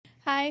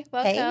Hi,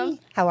 welcome. Hey,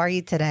 how are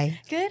you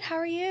today? Good, how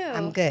are you?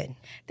 I'm good.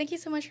 Thank you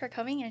so much for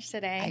coming here I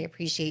today.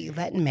 appreciate you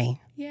letting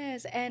me.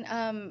 Yes,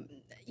 and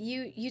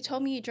you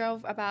told me you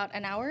drove about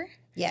an hour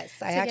Yes,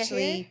 to get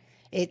here?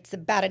 it's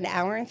about an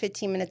hour and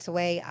 15 minutes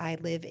away. I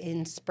live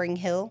in Spring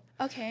Hill,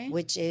 Okay.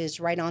 which is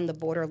right on the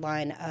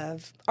borderline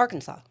of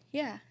Arkansas.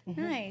 Yeah,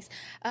 nice.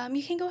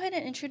 You can go ahead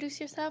and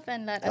introduce yourself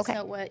and let us Okay,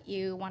 know what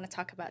you want to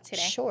talk about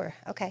today. sure.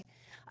 Okay.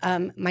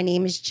 My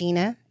name is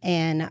Gina,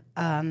 and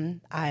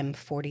I'm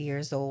 40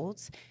 years old,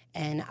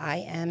 and I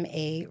am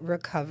a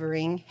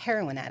recovering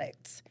heroin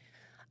addict.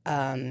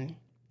 Um,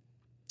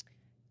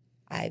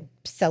 I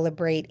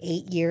celebrate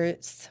 8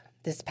 years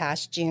this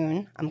past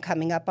June. I'm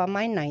coming up on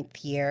my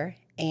ninth year,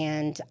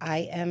 and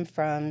I am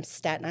from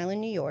Staten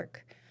Island, New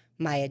York.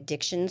 My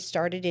addiction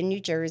started in New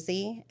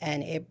Jersey,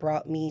 and it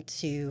brought me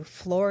to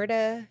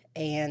Florida,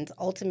 and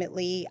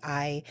ultimately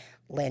I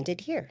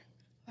landed here.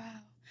 Wow.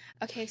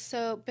 Okay,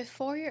 so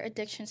before your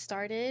addiction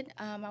started,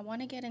 I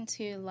want to get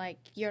into like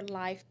your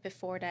life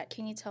before that.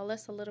 Can you tell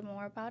us a little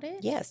more about it?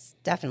 Yes,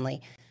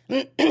 definitely.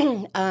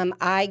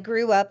 I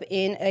grew up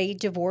in a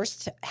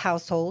divorced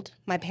household.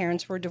 My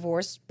parents were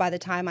divorced by the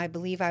time I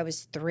believe I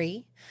was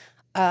 3.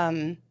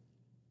 Um,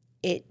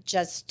 they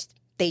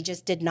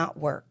just did not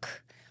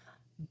work.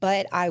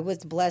 But I was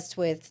blessed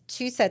with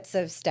 2 sets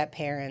of step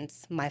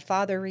parents. My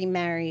father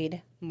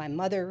remarried, my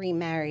mother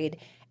remarried,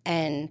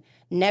 and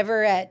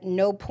never at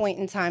no point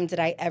in time did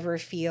I ever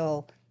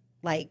feel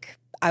like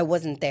I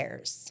wasn't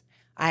theirs.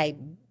 I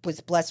was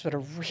blessed with a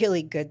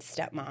really good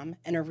stepmom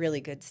and a really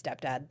good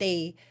stepdad.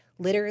 They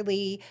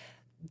literally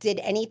did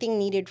anything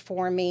needed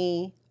for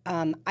me.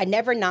 I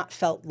never not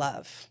felt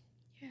love.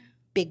 Yeah.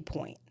 Big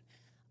point.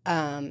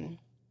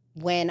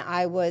 When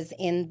I was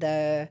in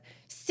the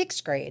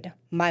 6th grade,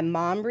 my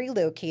mom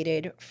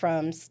relocated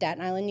from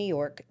Staten Island, New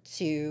York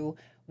to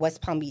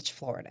West Palm Beach,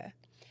 Florida.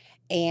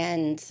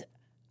 And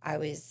I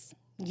was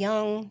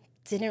young,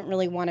 didn't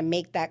really want to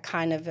make that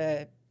kind of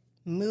a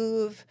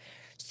move.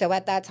 So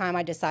at that time,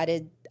 I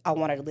decided I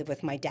wanted to live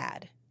with my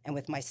dad and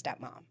with my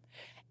stepmom.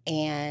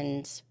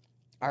 And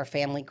our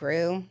family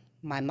grew.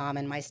 My mom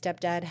and my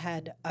stepdad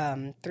had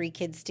 3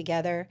 kids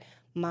together.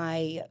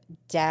 My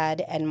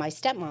dad and my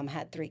stepmom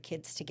had 3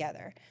 kids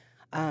together.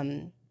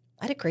 I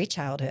had a great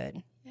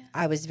childhood. Yeah.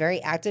 I was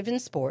very active in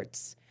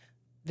sports,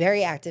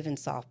 very active in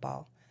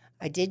softball.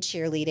 I did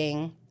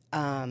cheerleading.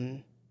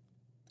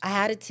 I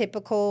had a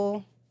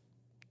typical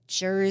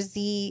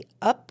Jersey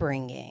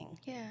upbringing,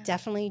 Yeah.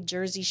 definitely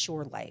Jersey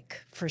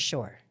Shore-like, for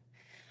sure.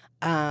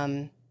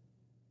 Um,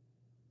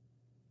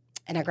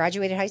 and I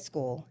graduated high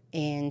school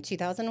in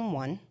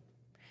 2001.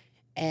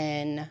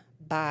 And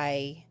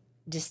by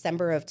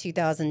December of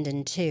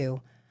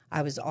 2002,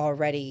 I was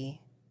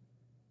already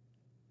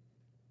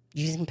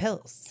using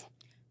pills,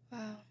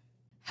 Wow.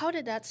 How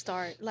did that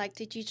start? Like,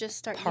 did you just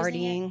start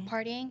using it? partying,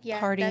 Partying? Yeah,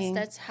 partying,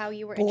 that's how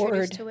you were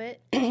introduced bored.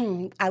 to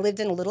it. I lived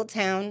in a little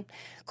town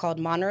called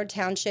Monroe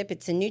Township.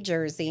 It's in New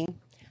Jersey.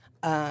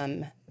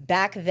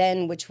 Back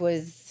then, which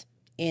was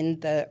in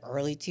the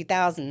early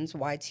 2000s,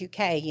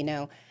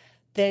 Y2K,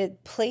 the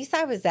place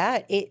I was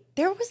at,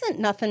 there wasn't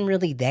nothing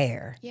really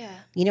there. Yeah.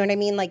 You know what I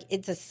mean? Like,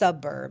 it's a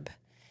suburb.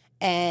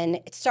 And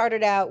it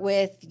started out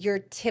with your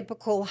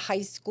typical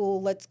high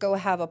school, let's go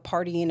have a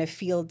party in a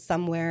field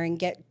somewhere and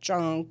get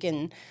drunk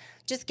and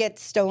just get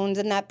stoned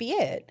and that be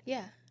it.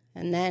 Yeah.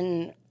 And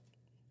then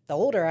the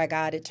older I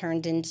got, it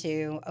turned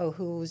into, oh,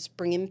 who's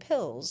bringing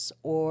pills?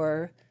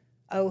 Or,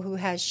 oh, who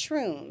has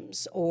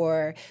shrooms?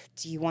 Or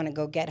do you want to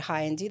go get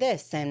high and do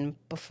this? And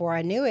before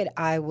I knew it,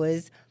 I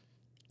was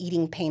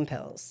eating pain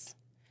pills.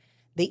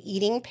 The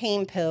eating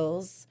pain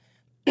pills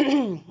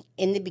in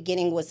the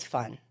beginning was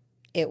fun.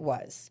 It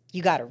was.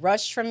 You got a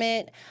rush from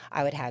it.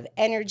 I would have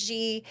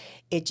energy.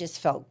 It just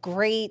felt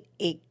great.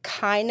 It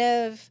kind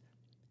of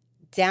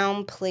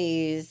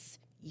downplays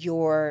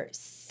your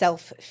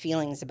self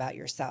feelings about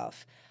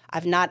yourself.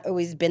 I've not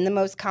always been the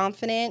most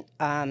confident.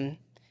 I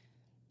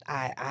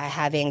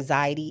have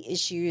anxiety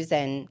issues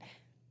and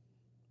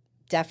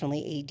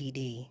definitely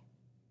ADD.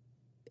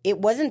 It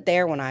wasn't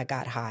there when I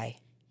got high.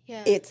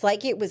 Yeah. It's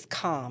like it was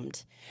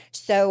calmed.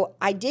 So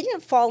I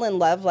didn't fall in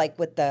love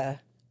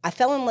I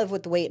fell in love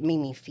with the way it made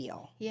me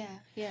feel. Yeah.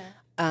 Yeah.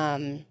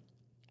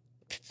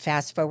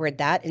 Fast forward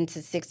that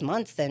into 6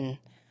 months, and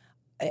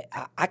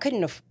I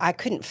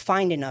couldn't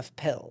find enough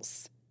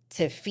pills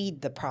to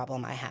feed the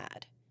problem I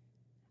had.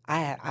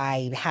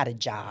 I had a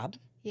job.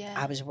 Yeah.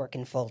 I was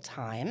working full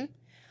time.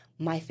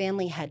 My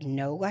family had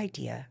no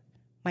idea.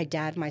 My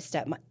dad, my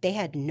stepmom, they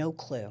had no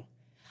clue.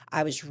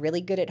 I was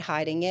really good at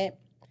hiding it.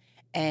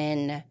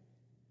 And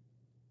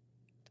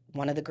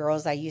one of the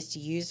girls I used to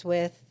use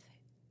with,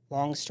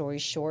 long story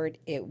short,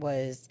 it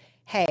was,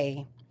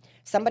 hey,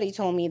 somebody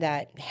told me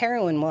that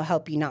heroin will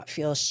help you not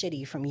feel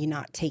shitty from you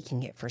not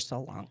taking it for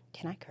so long.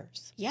 Can I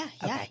curse? Yeah.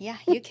 Okay. Yeah.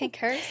 You can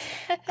curse.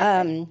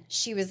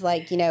 She was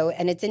like,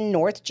 and it's in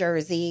North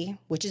Jersey,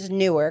 which is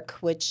Newark,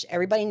 which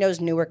everybody knows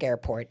Newark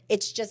Airport.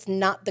 It's just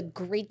not the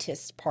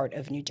greatest part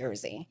of New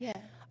Jersey. Yeah.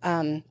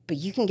 But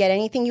you can get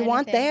anything you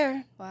want Anything.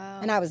 there. Wow.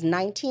 And I was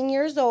 19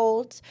 years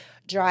old,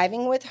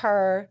 driving with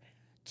her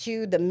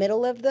to the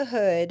middle of the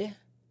hood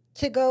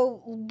to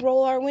go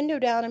roll our window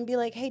down and be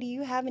like, hey, do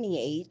you have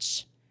any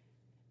H?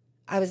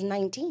 I was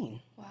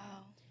 19. Wow.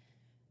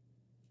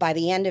 By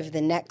the end of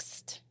the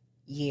next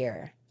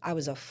year, I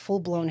was a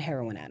full-blown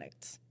heroin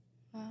addict,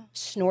 Wow.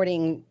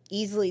 snorting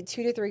easily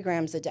 2 to 3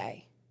 grams a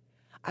day.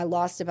 I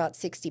lost about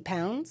 60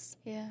 pounds,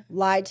 Yeah.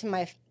 lied to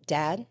my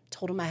dad,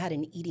 told him I had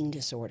an eating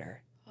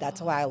disorder.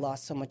 That's why I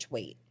lost so much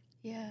weight.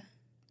 Yeah.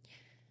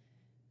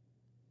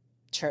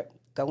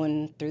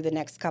 Going through the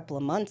next couple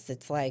of months,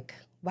 it's like,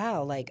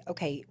 wow, like,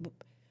 okay,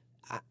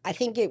 I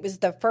think it was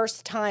the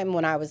first time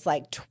when I was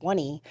like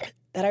 20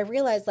 that I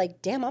realized,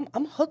 like, damn,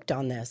 I'm hooked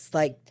on this.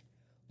 Like,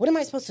 what am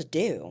I supposed to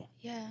do?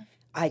 Yeah.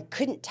 I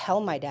couldn't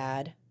tell my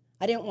dad.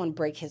 I didn't want to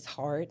break his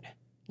heart,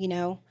 you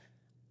know,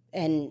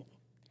 and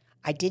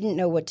I didn't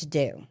know what to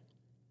do.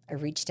 I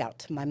reached out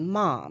to my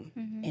mom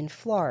in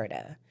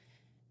Florida,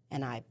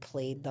 and I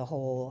played the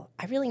whole,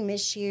 I really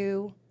miss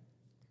you.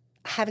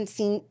 I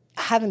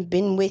haven't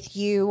been with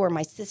you or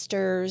my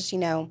sisters, you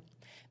know,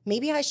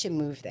 maybe I should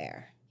move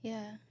there.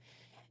 Yeah.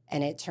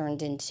 And it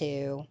turned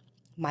into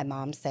my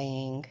mom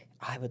saying,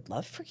 I would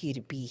love for you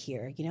to be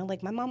here. You know,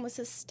 like my mom was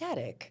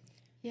ecstatic.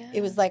 Yeah.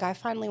 It was like I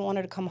finally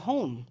wanted to come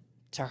home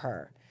to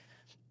her.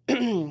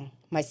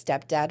 My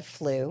stepdad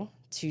flew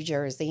to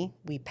Jersey.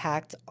 We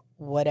packed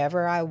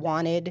whatever I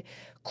wanted,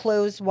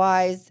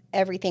 clothes-wise,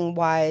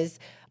 everything-wise.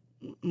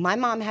 My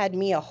mom had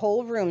me a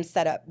whole room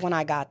set up when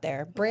I got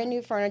there, brand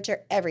new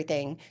furniture,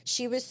 everything.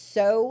 She was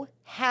so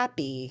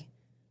happy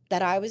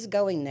that I was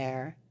going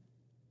there,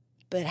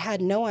 but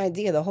had no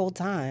idea the whole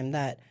time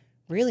that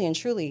really and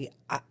truly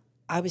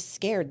I was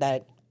scared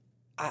that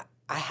I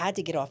had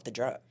to get off the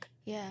drug.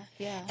 Yeah.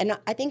 Yeah. And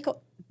I think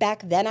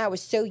back then I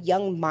was so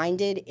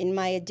young-minded in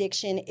my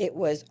addiction. It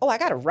was, oh, I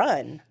got to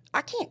run.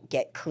 I can't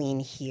get clean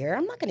here.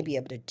 I'm not going to be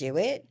able to do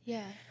it.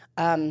 Yeah.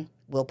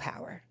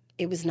 Willpower.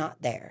 It was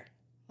not there.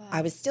 Wow.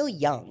 I was still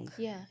young.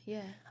 Yeah.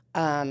 Yeah.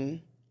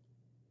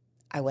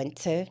 I went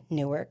to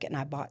Newark and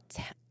I bought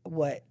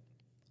what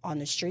on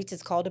the streets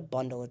is called a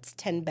bundle. It's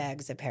 10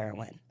 bags of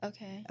heroin.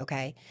 Okay.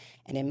 Okay.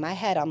 And in my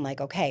head, I'm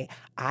like, okay,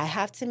 I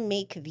have to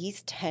make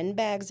these 10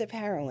 bags of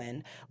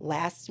heroin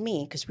last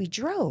me because we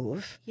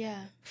drove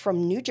Yeah.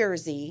 from New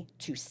Jersey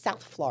to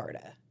South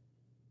Florida.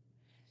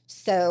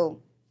 So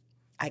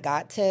we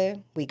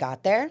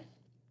got there.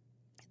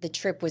 The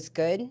trip was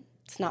good.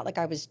 It's not like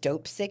I was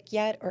dope sick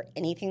yet or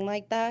anything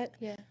like that.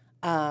 Yeah.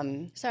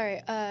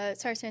 Sorry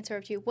to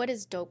interrupt you. What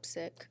is dope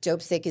sick?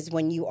 Dope sick is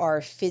when you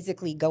are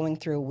physically going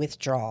through a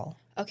withdrawal.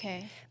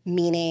 Okay.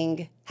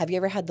 Meaning, have you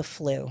ever had the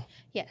flu?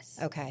 Yes.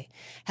 Okay.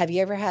 Have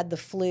you ever had the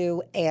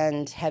flu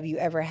and have you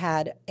ever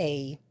had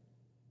a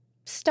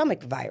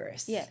stomach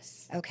virus?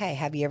 Yes. Okay.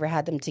 Have you ever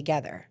had them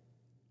together?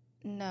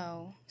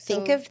 No.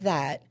 Think of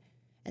that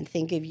and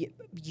think of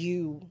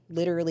you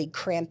literally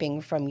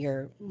cramping from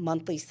your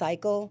monthly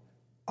cycle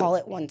all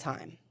at one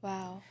time.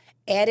 Wow.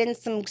 Add in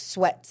some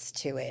sweats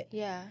to it.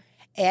 Yeah.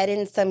 Add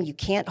in some, you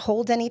can't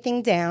hold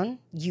anything down.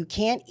 You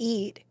can't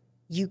eat.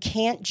 You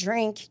can't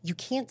drink. You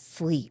can't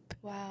sleep.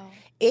 Wow.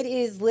 It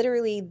is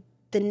literally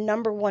the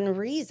number one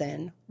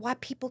reason why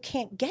people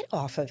can't get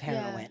off of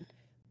heroin.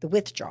 The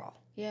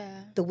withdrawal.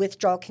 Yeah. The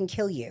withdrawal can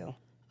kill you.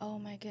 Oh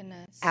my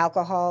goodness.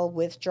 Alcohol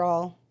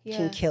withdrawal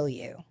can Yeah. kill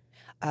you.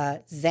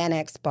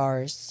 Xanax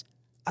bars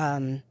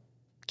can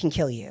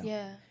kill you.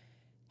 Yeah.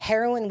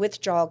 Heroin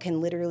withdrawal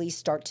can literally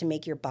start to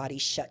make your body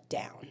shut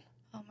down.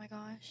 Oh my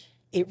gosh.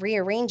 It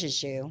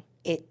rearranges you.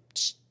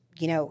 It's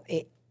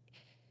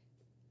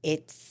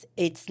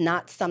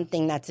not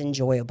something that's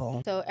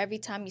enjoyable. So every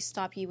time you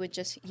stop, you would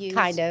just use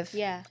Kind of.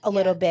 Yeah. A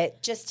little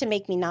bit, just to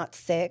make me not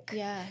sick.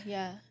 Yeah.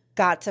 Yeah.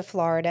 Got to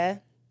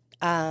Florida.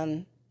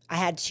 I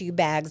had 2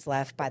 bags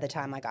left by the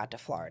time I got to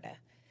Florida.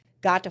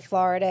 Got to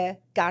Florida,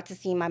 got to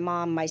see my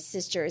mom, my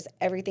sisters.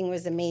 Everything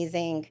was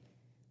amazing.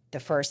 The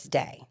first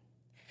day,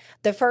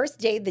 the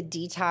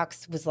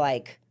detox was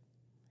like,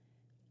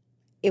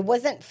 it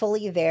wasn't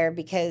fully there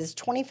because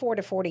 24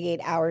 to 48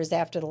 hours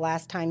after the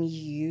last time you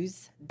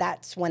use,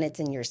 that's when it's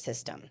in your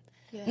system.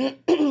 Yeah.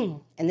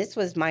 And this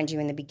was, mind you,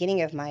 in the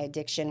beginning of my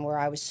addiction where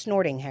I was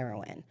snorting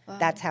heroin. Wow.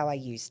 That's how I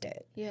used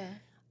it. Yeah.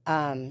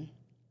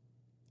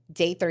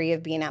 Day 3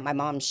 of being at my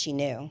mom's, she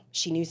knew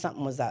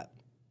something was up.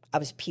 I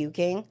was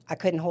puking. I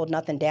couldn't hold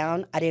nothing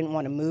down. I didn't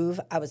want to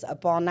move. I was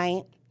up all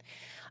night.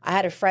 I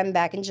had a friend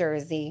back in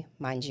Jersey,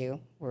 mind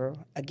you. We're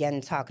again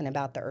talking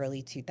about the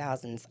early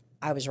 2000s.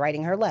 I was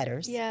writing her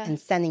letters and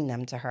sending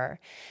them to her.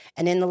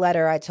 And in the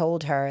letter, I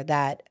told her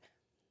that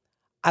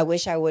I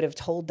wish I would have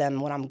told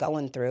them what I'm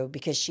going through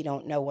because she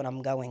don't know what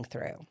I'm going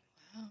through.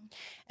 Wow.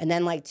 And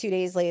then like 2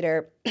 days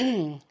later,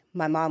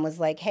 my mom was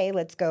like, hey,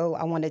 let's go.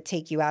 I want to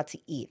take you out to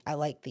eat. I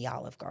like the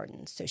Olive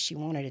Garden. So she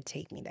wanted to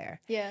take me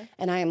there. Yeah.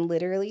 And I am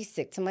literally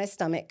sick to my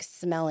stomach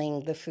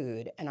smelling the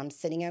food. And I'm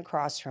sitting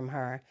across from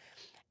her.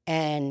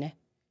 And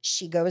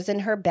She goes in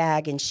her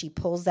bag and she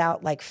pulls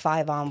out like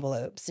 5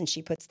 envelopes and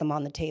she puts them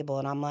on the table.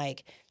 And I'm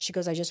like, she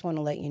goes, I just want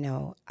to let you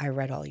know I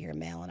read all your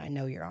mail and I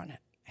know you're on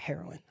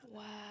heroin.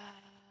 Wow.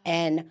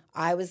 And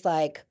I was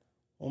like,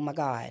 oh my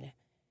God.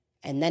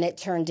 And then it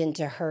turned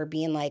into her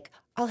being like,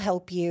 I'll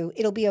help you.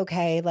 It'll be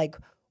okay. Like,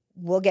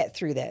 we'll get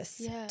through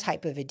this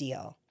type of a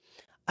deal.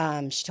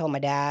 She told my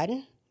dad.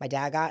 My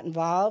dad got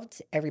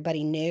involved.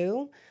 Everybody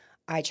knew.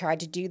 I tried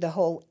to do the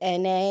whole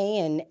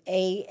NA and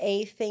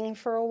AA thing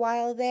for a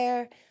while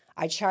there.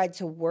 I tried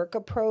to work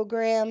a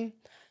program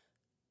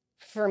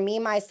for me,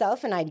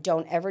 myself, and I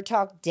don't ever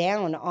talk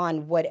down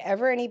on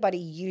whatever anybody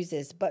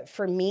uses. But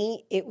for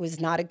me, it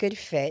was not a good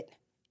fit.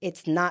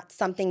 It's not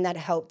something that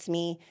helped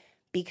me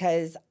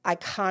because I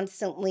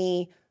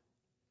constantly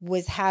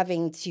was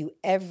having to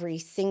every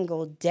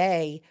single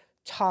day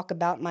talk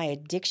about my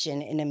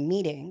addiction in a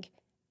meeting,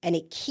 and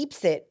it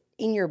keeps it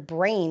in your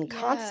brain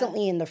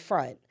constantly in the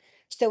front.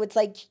 So it's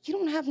like you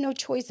don't have no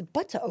choice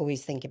but to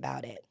always think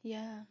about it.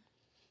 Yeah.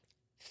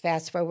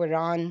 Fast forward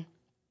on,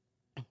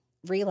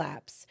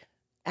 relapse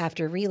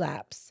after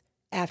relapse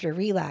after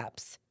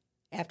relapse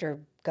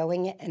after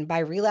going, and by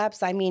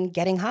relapse I mean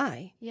getting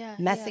high,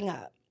 messing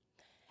up.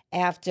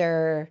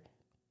 After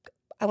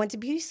I went to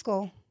beauty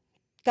school,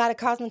 got a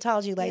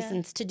cosmetology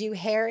license to do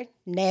hair,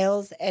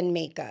 nails, and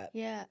makeup.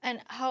 Yeah. And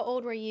how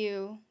old were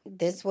you?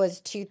 This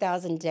was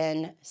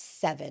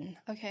 2007.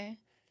 Okay.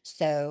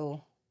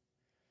 So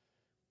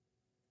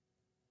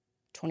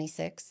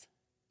 26,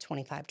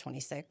 25,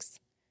 26,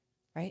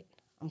 right?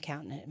 I'm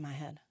counting it in my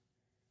head.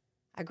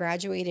 I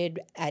graduated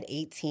at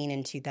 18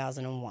 in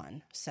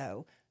 2001.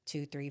 So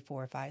 2, 3,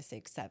 4, 5,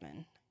 6,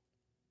 7.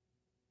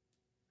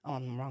 Oh,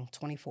 I'm wrong.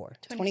 24.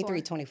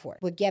 23, 24.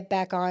 Would get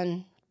back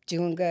on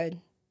doing good.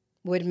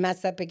 Would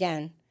mess up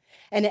again.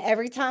 And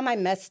every time I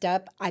messed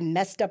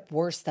up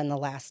worse than the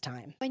last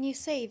time. When you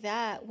say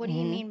that, what do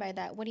you mean by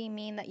that? What do you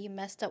mean that you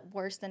messed up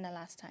worse than the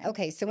last time?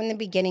 Okay, so in the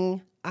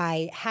beginning,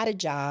 I had a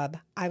job.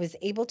 I was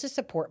able to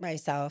support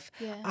myself.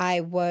 Yeah. I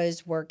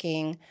was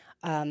working.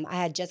 I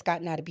had just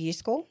gotten out of beauty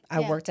school.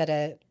 I worked at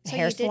a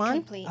hair salon.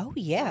 Complete. Oh,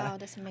 yeah. Wow,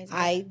 that's amazing.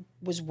 I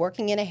was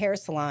working in a hair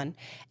salon,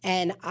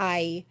 and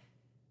I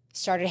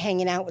started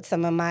hanging out with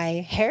some of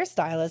my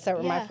hairstylists that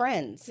were my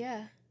friends.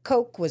 Yeah.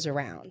 Coke was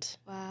around.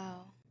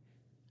 Wow.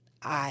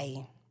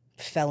 I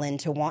fell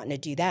into wanting to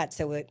do that.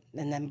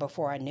 And then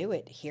before I knew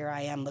it, here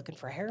I am looking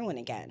for heroin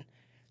again.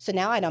 So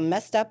now I done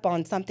messed up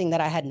on something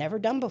that I had never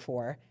done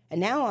before. And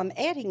now I'm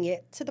adding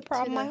it to the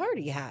problem I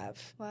already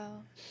have.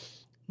 Wow.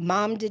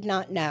 Mom did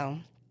not know.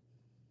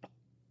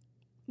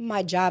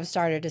 My job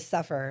started to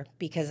suffer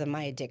because of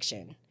my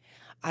addiction.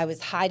 I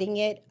was hiding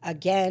it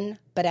again,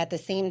 but at the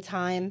same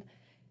time,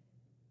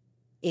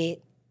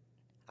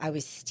 I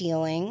was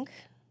stealing.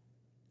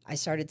 I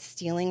started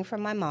stealing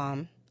from my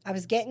mom. I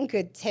was getting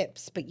good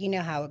tips, but you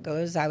know how it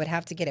goes. I would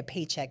have to get a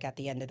paycheck at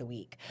the end of the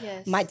week.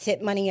 Yes. My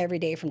tip money every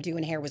day from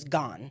doing hair was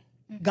gone.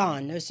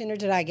 Gone. No sooner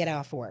did I get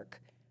off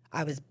work,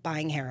 I was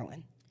buying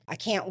heroin. I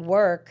can't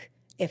work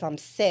if I'm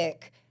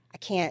sick. I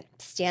can't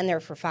stand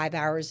there for 5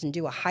 hours and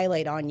do a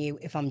highlight on you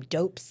if I'm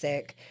dope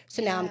sick.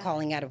 So now I'm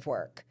calling out of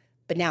work.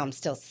 But now I'm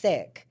still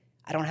sick.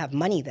 I don't have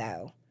money,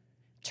 though.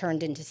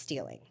 Turned into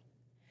stealing.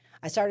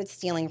 I started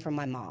stealing from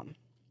my mom.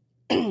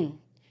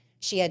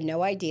 She had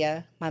no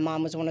idea. My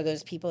mom was one of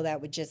those people that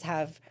would just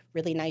have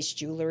really nice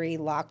jewelry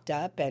locked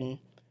up, and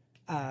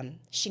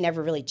she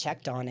never really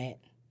checked on it.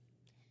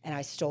 And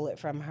I stole it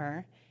from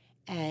her.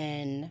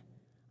 And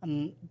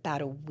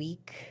about a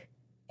week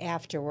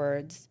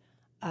afterwards,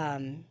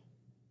 I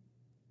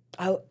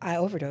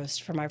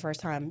overdosed for my first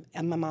time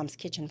on my mom's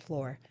kitchen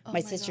floor.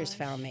 My sisters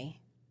found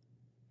me.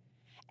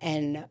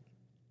 And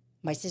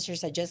my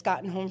sisters had just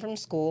gotten home from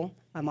school.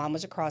 My mom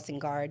was a crossing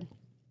guard.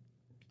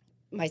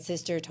 My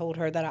sister told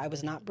her that I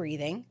was not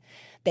breathing.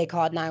 They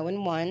called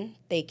 911.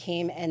 They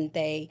came and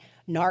they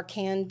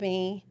Narcaned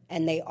me,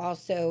 and they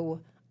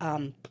also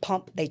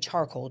they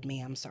charcoaled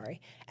me,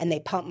 and they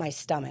pumped my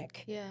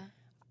stomach. Yeah.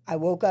 I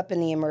woke up in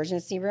the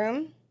emergency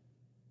room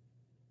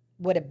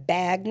with a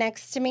bag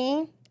next to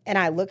me, and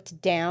I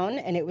looked down,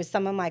 and it was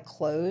some of my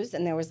clothes,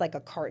 and there was like a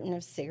carton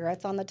of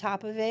cigarettes on the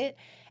top of it.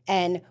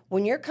 And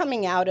when you're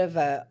coming out of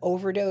a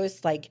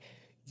overdose, like,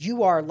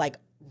 you are like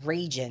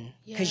raging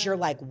because you're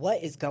like,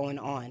 what is going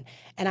on?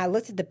 And I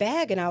looked at the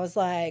bag and I was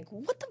like,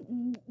 what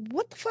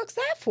the fuck's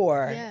that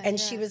for? And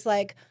she was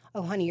like,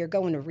 oh, honey, you're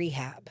going to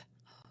rehab.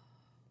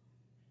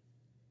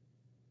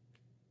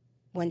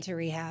 Went to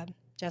rehab.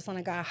 Just when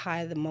I got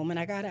high the moment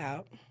I got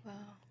out. Wow.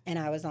 And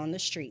I was on the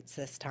streets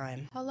this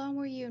time. How long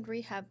were you in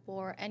rehab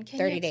for? And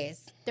 30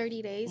 days.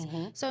 30 days?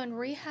 Mm-hmm. So in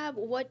rehab,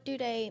 what do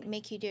they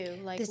make you do?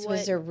 Like, this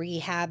was a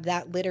rehab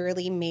that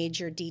literally made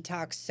your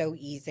detox so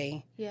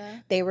easy.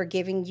 Yeah. They were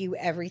giving you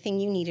everything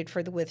you needed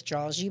for the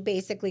withdrawals. You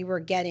basically were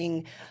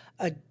getting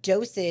a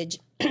dosage.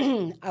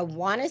 I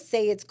want to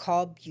say it's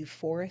called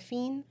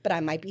buprenorphine, but I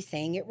might be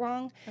saying it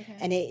wrong. Okay.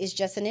 And it is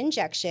just an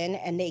injection,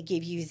 and they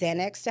give you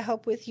Xanax to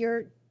help with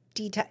your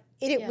detox.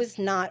 It was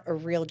not a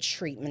real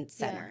treatment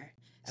center. Yeah.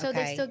 So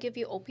they Okay. still give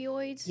you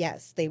opioids?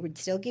 Yes, they would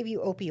still give you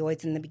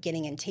opioids in the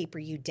beginning and taper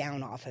you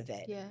down off of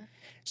it. Yeah.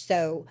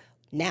 So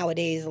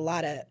nowadays, a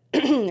lot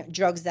of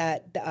drugs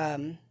that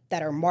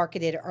are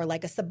marketed are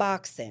like a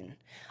Suboxone.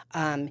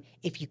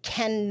 If you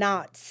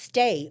cannot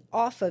stay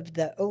off of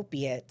the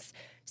opiates,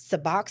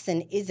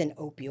 Suboxone is an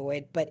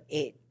opioid, but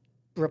it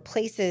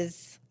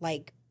replaces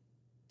like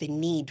the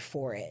need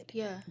for it,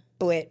 Yeah.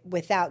 but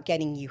without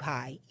getting you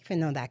high, even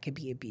though that could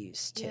be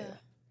abused too. Yeah.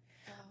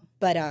 Wow.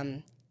 But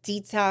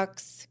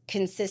detox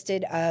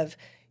consisted of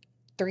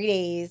 3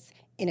 days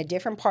in a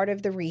different part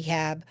of the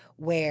rehab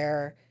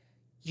where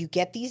you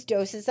get these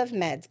doses of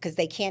meds because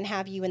they can't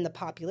have you in the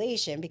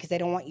population because they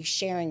don't want you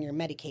sharing your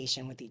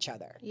medication with each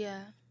other.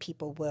 Yeah.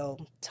 People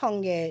will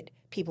tongue it,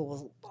 people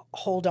will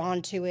hold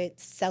on to it,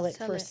 sell it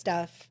Sell for it.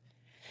 stuff.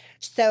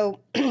 So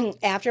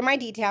after my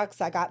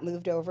detox, I got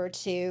moved over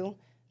to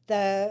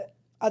the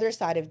other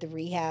side of the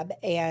rehab.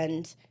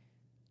 And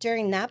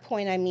during that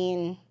point, I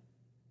mean,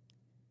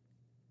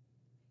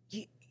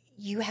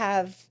 you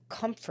have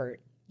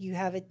comfort. You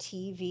have a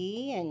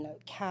TV and a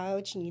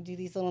couch, and you do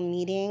these little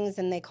meetings,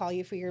 and they call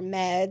you for your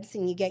meds,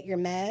 and you get your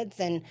meds,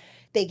 and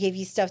they give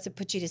you stuff to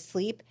put you to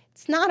sleep.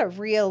 It's not a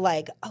real,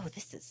 like, oh,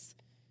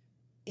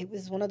 it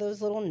was one of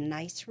those little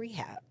nice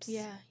rehabs.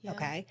 Yeah. Yeah.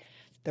 Okay.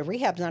 The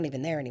rehab's not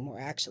even there anymore,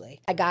 actually.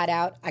 I got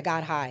out, I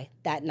got high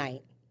that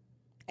night.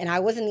 And I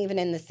wasn't even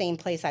in the same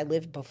place I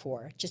lived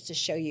before, just to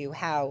show you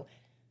how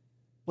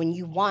when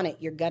you want it,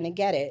 you're going to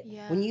get it.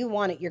 Yeah. When you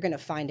want it, you're going to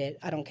find it.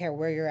 I don't care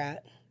where you're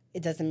at.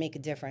 It doesn't make a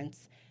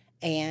difference.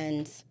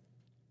 And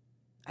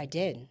I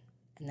did.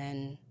 And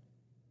then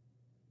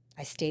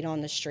I stayed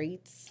on the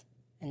streets,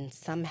 and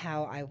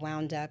somehow I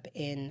wound up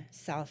in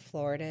South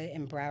Florida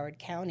in Broward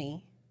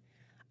County,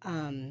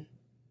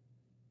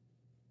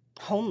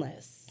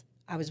 homeless.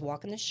 I was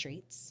walking the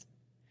streets.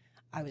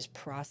 I was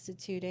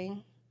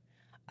prostituting.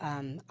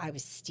 I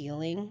was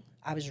stealing.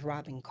 I was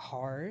robbing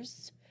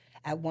cars.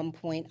 At one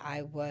point,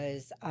 I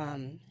was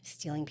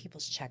stealing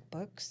people's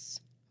checkbooks.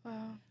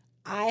 Wow.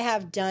 I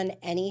have done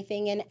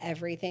anything and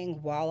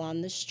everything while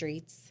on the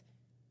streets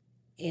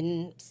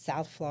in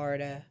South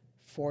Florida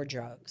for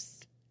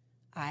drugs.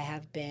 I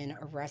have been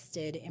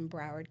arrested in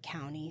Broward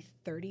County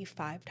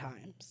 35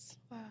 times.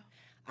 Wow.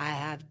 I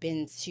have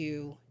been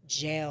to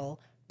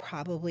jail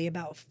probably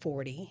about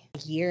 40. A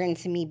year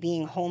into me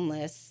being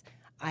homeless,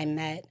 I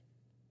met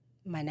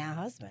my now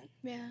husband.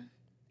 Yeah.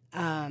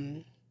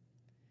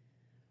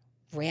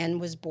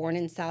 Rand was born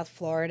in South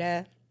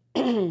Florida.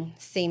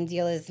 Same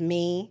deal as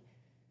me.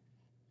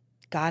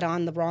 Got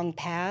on the wrong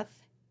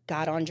path,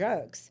 got on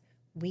drugs.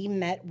 We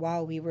met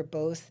while we were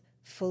both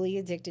fully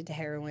addicted to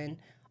heroin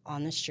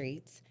on the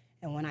streets.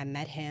 And when I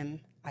met him,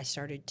 I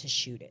started to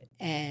shoot it.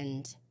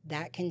 And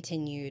that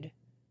continued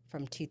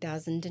from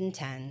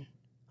 2010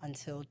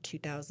 until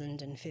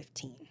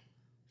 2015.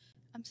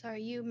 I'm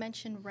sorry, you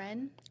mentioned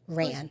Ren?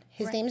 Rand.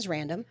 His Ren? name's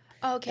Random.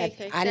 Oh, okay,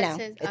 okay. I That's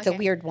know. his, It's okay. a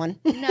weird one.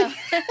 No.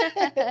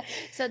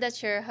 So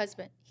that's your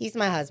husband. He's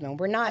my husband.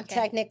 We're not Okay.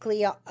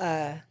 technically,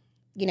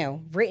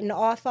 written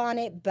off on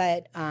it,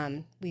 but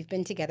we've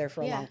been together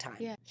for a Yeah, long time.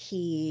 yeah.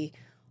 He,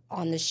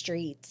 on the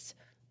streets,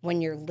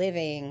 when you're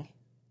living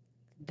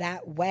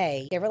that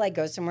way, you ever like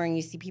go somewhere and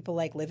you see people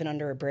like living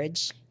under a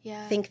bridge?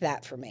 Yeah. Think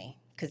that for me,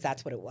 because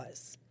that's what it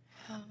was.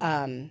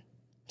 Oh.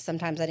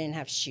 Sometimes I didn't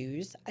have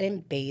shoes. I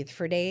didn't bathe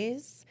for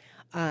days.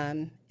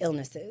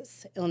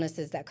 Illnesses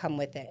that come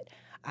with it.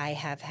 I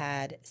have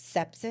had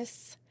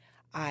sepsis.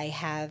 I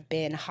have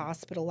been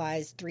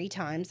hospitalized 3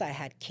 times. I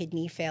had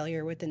kidney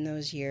failure within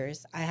those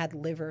years. I had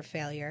liver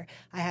failure.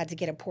 I had to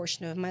get a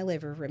portion of my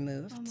liver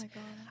removed. Oh my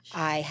gosh.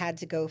 I had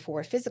to go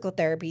for physical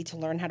therapy to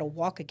learn how to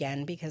walk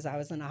again because I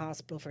was in a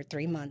hospital for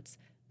 3 months.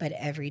 But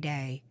every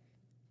day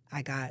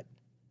I got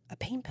a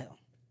pain pill.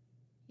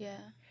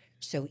 Yeah.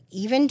 So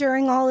even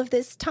during all of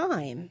this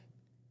time,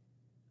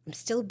 I'm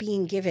still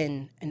being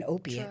given an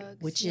opiate,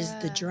 Drugs, which is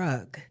the yeah.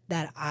 drug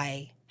that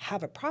I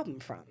have a problem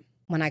from.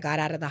 When I got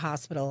out of the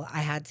hospital,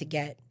 I had to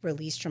get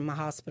released from my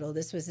hospital.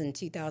 This was in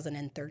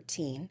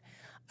 2013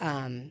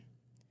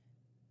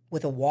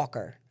 with a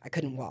walker. I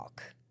couldn't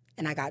walk.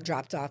 And I got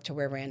dropped off to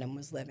where Random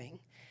was living.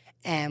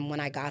 And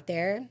when I got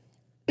there,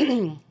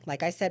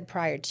 like I said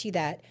prior to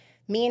that,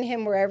 me and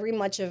him were very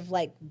much of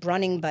like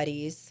running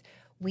buddies.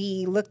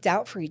 We looked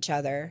out for each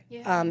other.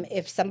 Yeah.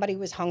 If somebody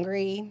was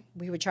hungry,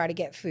 we would try to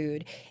get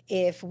food.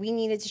 If we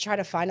needed to try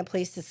to find a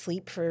place to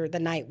sleep for the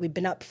night, we'd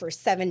been up for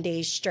 7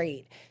 days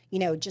straight,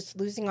 just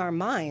losing our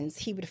minds,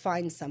 he would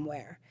find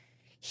somewhere.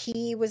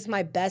 He was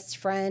my best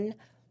friend,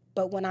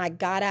 but when I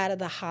got out of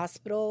the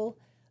hospital,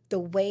 the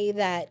way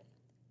that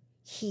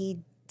he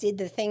did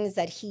the things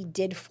that he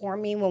did for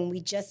me when we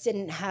just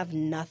didn't have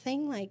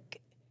nothing,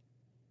 like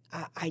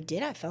I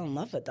fell in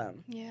love with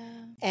them.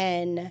 Yeah.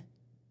 And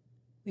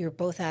we were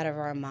both out of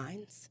our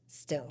minds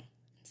still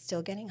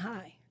getting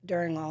high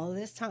during all of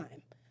this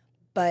time.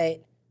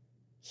 But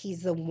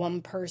he's the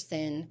one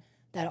person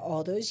that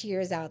all those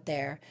years out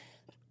there,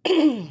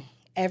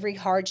 every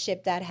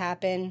hardship that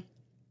happened,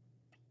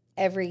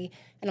 And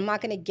I'm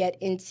not going to get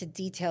into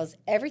details.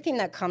 Everything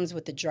that comes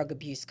with the drug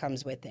abuse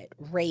comes with it.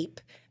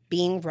 Rape,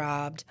 being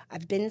robbed,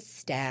 I've been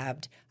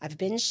stabbed, I've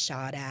been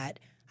shot at,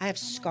 I have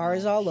Oh my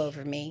scars all gosh.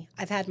 over me,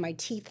 I've had my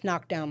teeth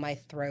knocked down my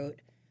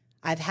throat,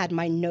 I've had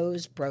my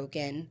nose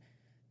broken.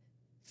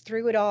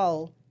 Through it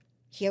all,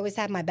 he always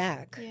had my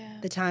back. Yeah.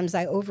 The times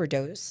I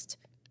overdosed,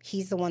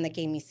 he's the one that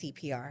gave me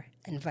CPR,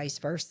 and vice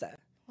versa.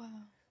 Wow.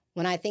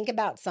 When I think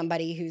about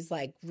somebody who's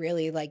like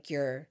really like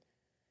your,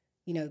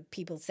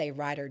 people say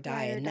ride or die,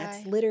 Ride or and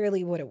that's die.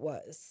 literally what it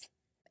was.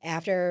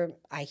 After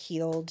I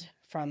healed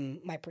from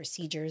my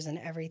procedures and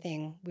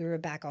everything, we were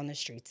back on the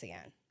streets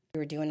again. We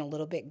were doing a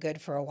little bit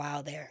good for a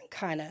while there,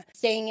 kind of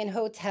staying in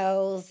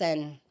hotels,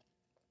 and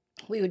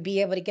we would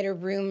be able to get a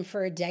room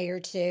for a day or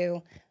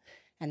two.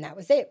 And that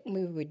was it.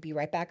 We would be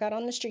right back out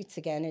on the streets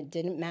again. It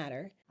didn't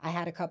matter. I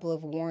had a couple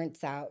of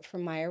warrants out for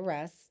my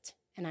arrest,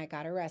 and I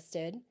got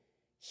arrested.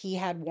 He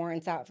had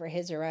warrants out for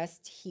his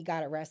arrest. He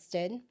got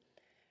arrested.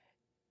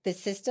 The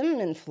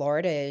system in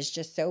Florida is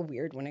just so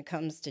weird when it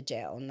comes to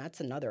jail, and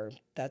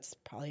that's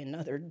probably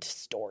another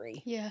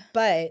story. Yeah.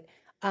 But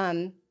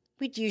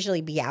we'd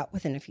usually be out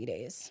within a few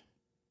days.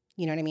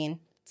 You know what I mean?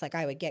 It's like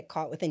I would get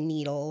caught with a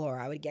needle, or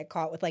I would get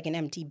caught with like an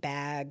empty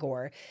bag,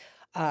 or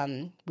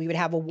we would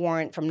have a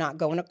warrant from not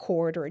going to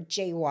court or a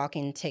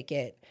jaywalking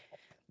ticket,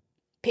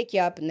 pick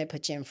you up, and they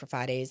put you in for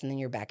 5 days, and then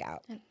you're back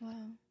out.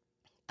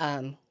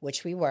 Wow.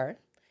 Which we were.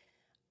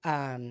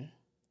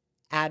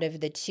 Out of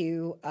the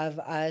two of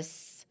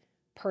us,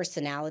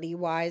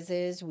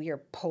 personality-wise, we are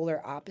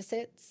polar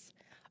opposites.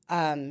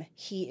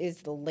 He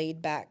is the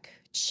laid-back,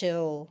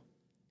 chill,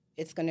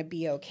 it's going to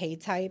be okay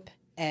type,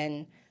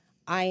 and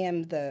I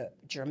am the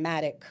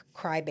dramatic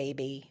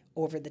crybaby,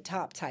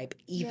 over-the-top type.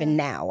 Even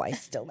now, I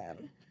still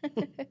am.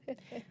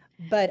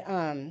 But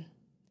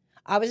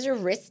I was a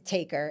risk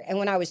taker, and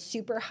when I was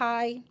super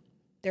high,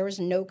 there was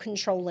no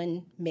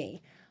controlling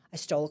me. I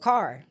stole a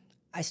car.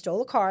 I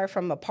stole a car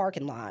from a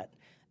parking lot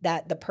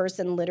that the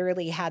person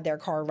literally had their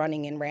car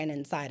running and ran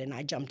inside, and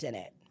I jumped in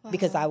it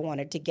because I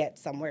wanted to get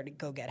somewhere to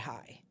go get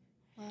high.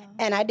 Wow.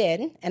 And I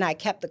did, and I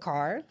kept the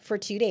car for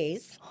 2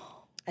 days,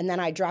 and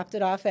then I dropped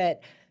it off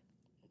at,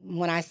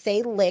 when I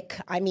say lick,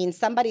 I mean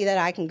somebody that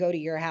I can go to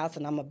your house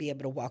and I'm going to be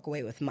able to walk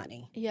away with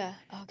money. Yeah.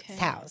 Okay. His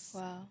house.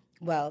 Wow.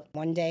 Well,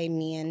 one day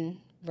me and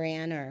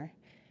Ran are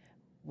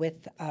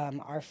with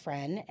our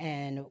friend,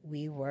 and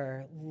we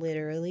were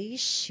literally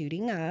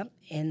shooting up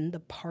in the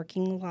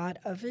parking lot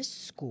of his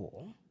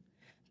school.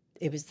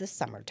 It was the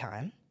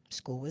summertime.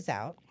 School was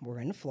out. We're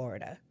in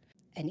Florida.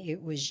 And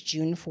it was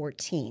June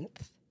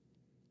 14th,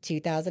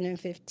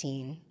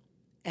 2015.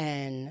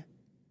 And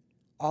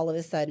all of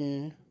a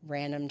sudden,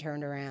 Random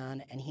turned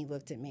around and he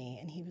looked at me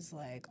and he was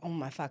like, oh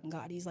my fucking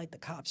God. He's like, the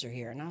cops are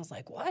here. And I was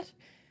like, what?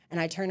 And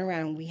I turned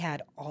around and we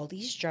had all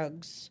these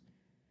drugs.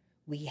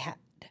 We had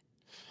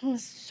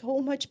so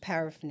much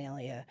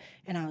paraphernalia.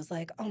 And I was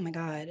like, oh my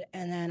God.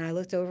 And then I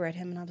looked over at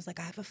him and I was like,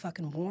 I have a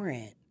fucking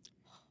warrant.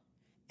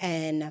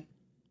 And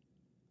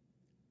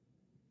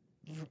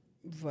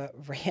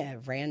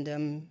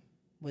Random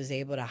was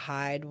able to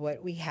hide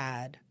what we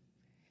had,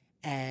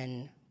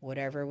 and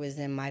whatever was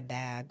in my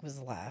bag was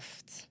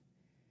left.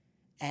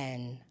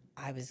 And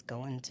I was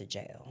going to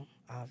jail,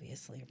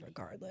 obviously,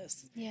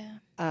 regardless. Yeah.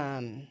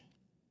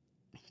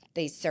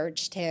 They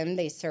searched him.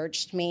 They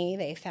searched me.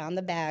 They found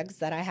the bags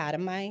that I had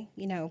in my,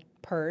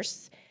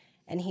 purse.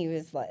 And he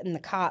was like, and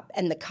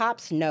the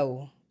cops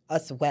know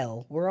us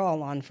well. We're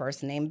all on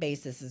first name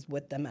basis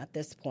with them at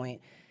this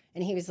point.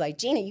 And he was like,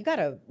 Gina, you got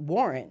a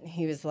warrant.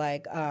 He was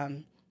like,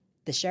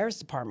 the sheriff's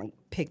department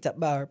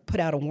put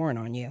out a warrant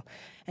on you.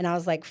 And I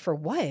was like, for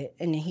what?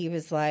 And he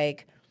was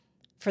like,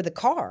 for the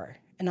car.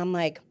 And I'm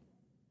like,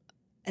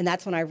 and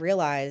that's when I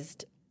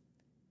realized,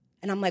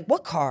 and I'm like,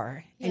 what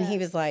car? Yeah. And he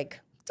was like,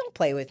 don't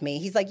play with me.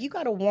 He's like, you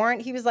got a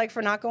warrant? He was like,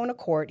 for not going to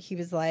court. He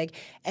was like,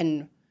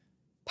 and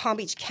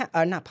Broward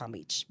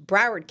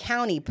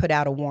County put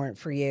out a warrant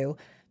for you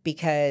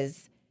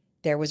because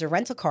there was a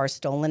rental car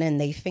stolen and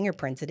they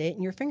fingerprinted it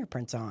and your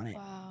fingerprints are on it.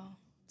 Wow.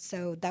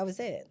 So that was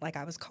it. Like,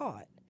 I was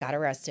caught. Got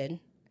arrested.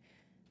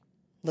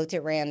 Looked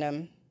at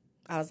Random.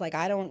 I was like,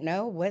 I don't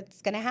know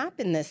what's going to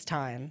happen this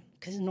time.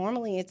 Because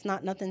normally it's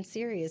not nothing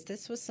serious.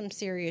 This was some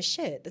serious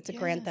shit. That's a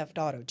Grand Theft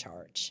Auto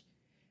charge.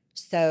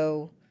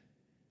 So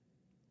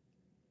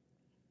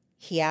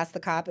he asked the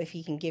cop if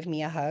he can give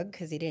me a hug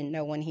because he didn't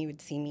know when he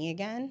would see me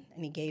again.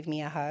 And he gave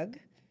me a hug.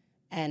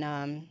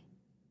 And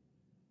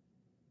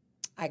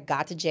I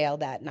got to jail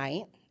that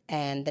night.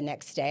 And the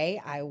next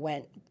day I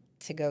went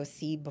to go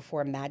see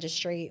before a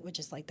magistrate, which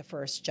is like the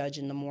first judge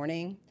in the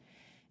morning.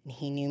 And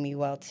he knew me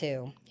well,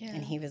 too. Yeah.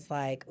 And he was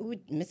like, ooh,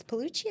 Miss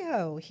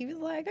Paluccio. He was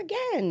like,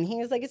 again. He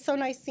was like, it's so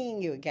nice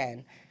seeing you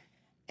again.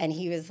 And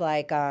he was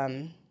like,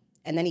 and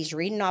then he's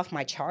reading off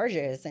my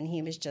charges. And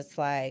he was just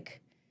like,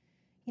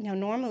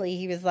 normally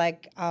he was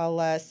like,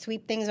 I'll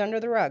sweep things under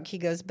the rug. He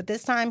goes, but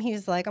this time he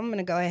was like, I'm going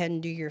to go ahead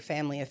and do your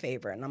family a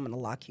favor. And I'm going to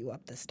lock you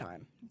up this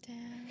time.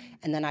 Damn.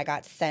 And then I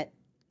got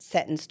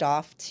sentenced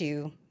off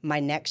to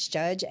my next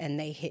judge. And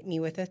they hit me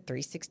with a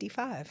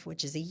 365,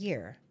 which is a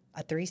year.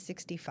 a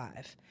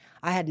 365.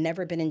 I had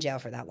never been in jail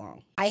for that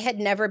long. I had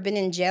never been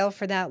in jail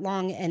for that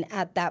long, and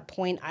at that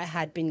point, I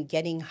had been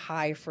getting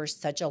high for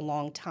such a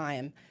long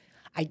time.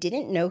 I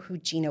didn't know who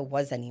Gina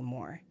was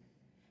anymore.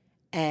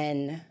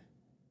 And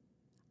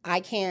I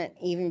can't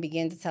even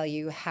begin to tell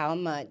you how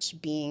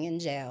much being in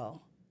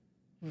jail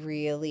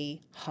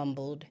really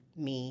humbled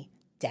me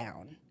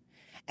down.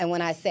 And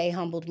when I say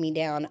humbled me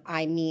down,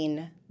 I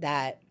mean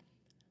that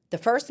the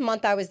first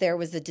month I was there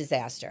was a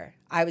disaster.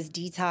 I was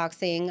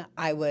detoxing.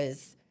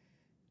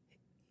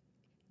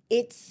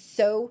 It's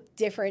so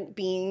different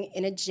being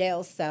in a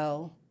jail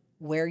cell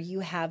where you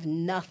have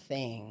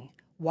nothing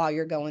while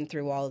you're going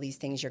through all of these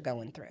things you're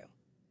going through.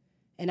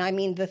 And I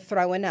mean the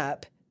throwing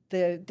up,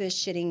 the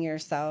shitting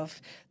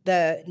yourself,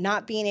 the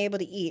not being able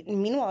to eat.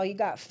 And meanwhile, you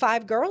got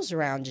 5 girls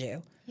around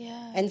you.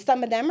 Yeah. And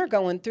some of them are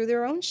going through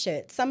their own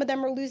shit. Some of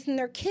them are losing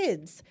their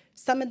kids.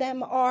 Some of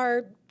them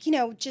are,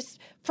 just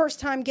first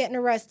time getting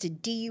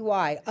arrested,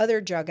 DUI,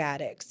 other drug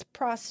addicts,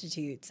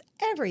 prostitutes,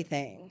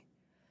 everything.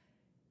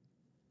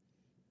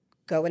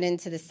 Going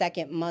into the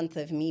second month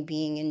of me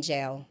being in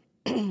jail,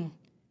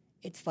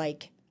 it's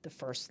like the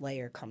first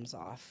layer comes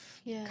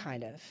off,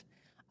 kind of.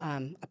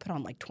 I put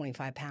on like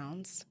 25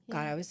 pounds. Yeah.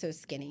 God, I was so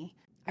skinny.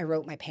 I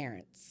wrote my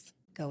parents.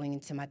 Going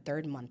into my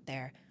 3rd month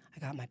there, I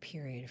got my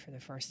period for the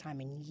first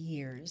time in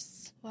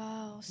years.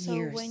 Wow. So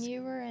Years. when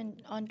you were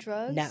on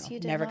drugs, No, you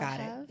did never not got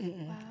have? it.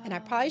 Wow. And I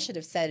probably should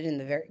have said it in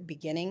the very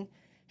beginning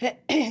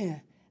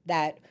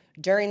that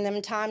during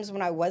them times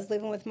when I was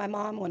living with my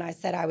mom, when I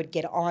said I would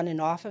get on and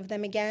off of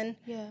them again,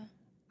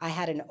 I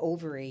had an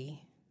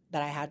ovary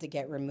that I had to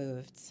get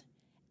removed.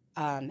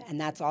 And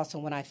that's also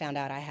when I found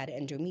out I had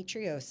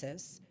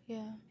endometriosis.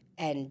 Yeah.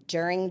 And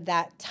during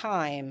that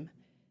time,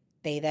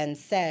 they then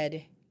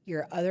said,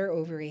 your other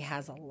ovary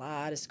has a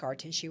lot of scar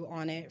tissue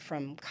on it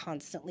from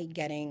constantly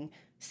getting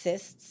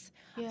cysts.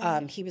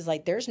 Yeah. He was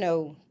like, there's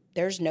no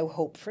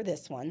hope for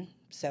this one.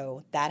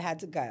 So that had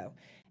to go.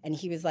 And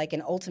he was like,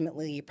 and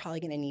ultimately, you're probably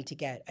going to need to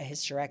get a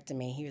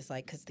hysterectomy. He was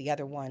like, because the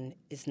other one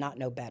is not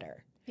no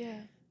better.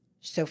 Yeah.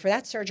 So for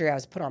that surgery, I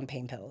was put on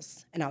pain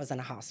pills, and I was in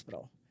a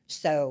hospital.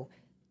 So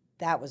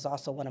that was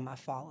also one of my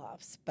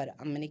fall-offs. But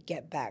I'm going to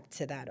get back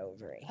to that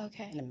ovary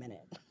in a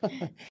minute.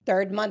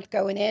 3rd month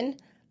going in,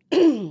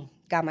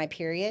 got my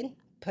period,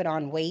 put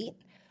on weight,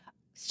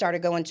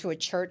 started going to a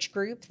church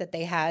group that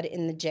they had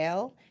in the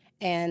jail.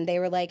 And they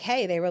were like,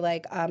 hey, do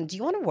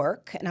you want to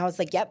work? And I was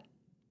like, yep,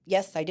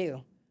 yes, I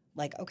do.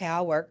 Like, okay,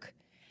 I'll work.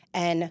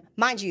 And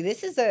mind you,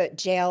 this is a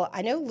jail.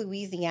 I know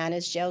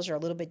Louisiana's jails are a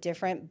little bit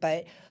different,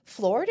 but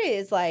Florida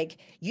is like,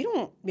 you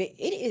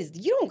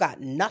don't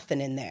got nothing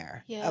in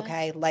there. Yeah.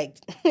 Okay. Like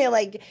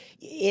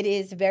it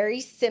is very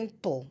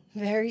simple.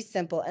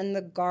 And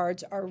the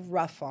guards are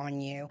rough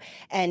on you.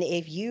 And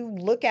if you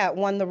look at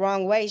one the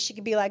wrong way, she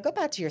could be like, go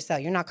back to your cell.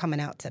 You're not coming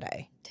out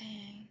today.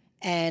 Dang.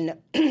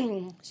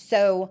 And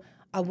so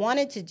I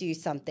wanted to do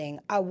something.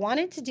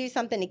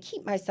 To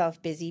keep myself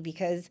busy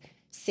because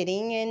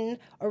sitting in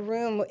a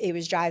room, it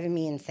was driving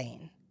me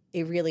insane.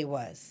 It really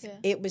was. Yeah.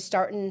 It was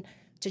starting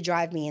to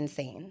drive me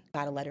insane.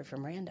 Got a letter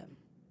from Random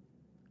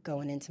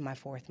going into my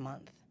 4th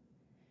month.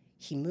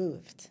 He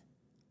moved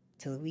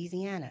to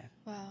Louisiana.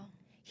 Wow.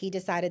 He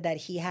decided that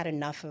he had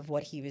enough of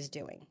what he was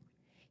doing.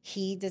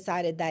 He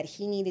decided that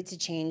he needed to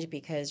change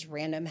because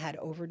Random had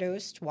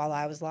overdosed while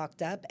I was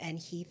locked up, and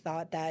he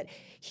thought that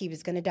he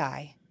was going to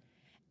die.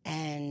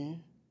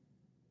 And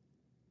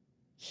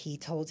he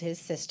told his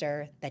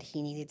sister that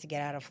he needed to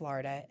get out of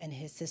Florida, and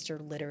his sister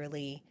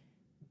literally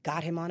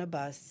got him on a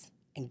bus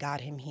and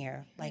got him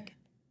here, like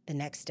the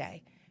next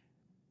day.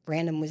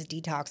 Random was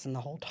detoxing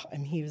the whole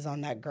time he was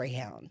on that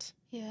Greyhound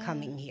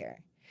coming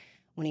here.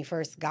 When he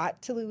first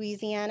got to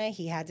Louisiana,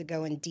 he had to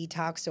go and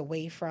detox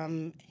away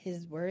from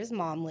where his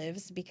mom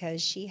lives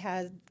because she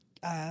has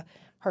her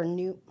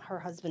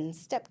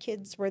husband's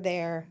stepkids were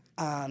there,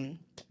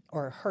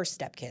 or her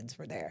stepkids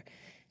were there.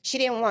 She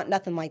didn't want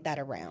nothing like that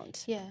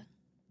around. Yeah.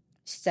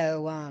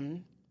 So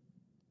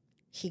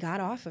he got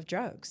off of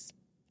drugs,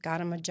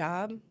 got him a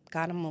job,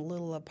 got him a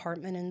little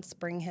apartment in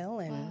Spring Hill,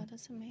 and wow,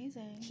 that's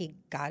amazing. He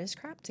got his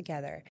crap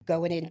together.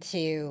 Going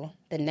into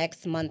the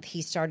next month,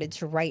 he started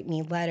to write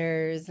me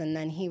letters, and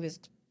then he was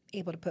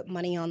able to put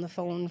money on the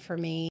phone for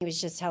me. He was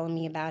just telling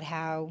me about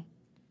how,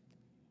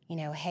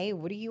 hey,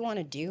 what do you want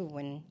to do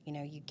when,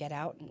 you get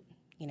out? And,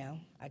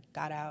 I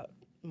got out,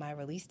 my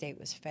release date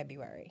was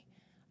February.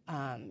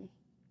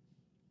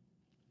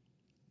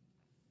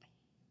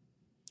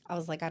 I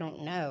was like, I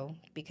don't know,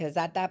 because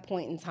at that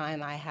point in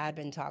time, I had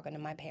been talking to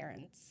my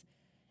parents,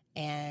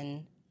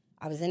 and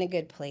I was in a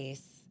good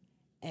place,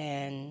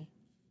 and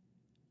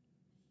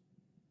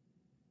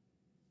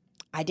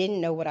I didn't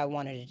know what I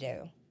wanted to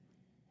do.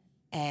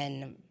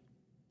 And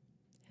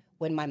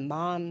when my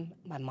mom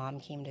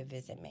came to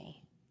visit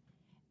me,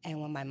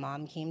 and when my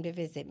mom came to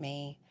visit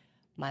me,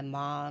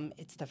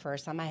 it's the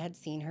first time I had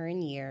seen her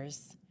in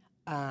years.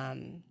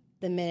 The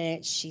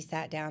minute she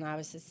sat down, I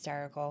was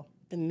hysterical.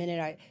 The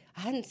minute I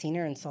hadn't seen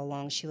her in so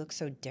long, she looked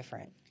so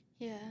different.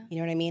 Yeah. You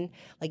know what I mean?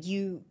 Like,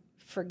 you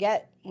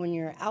forget when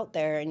you're out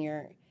there and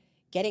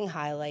getting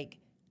high, like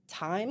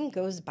time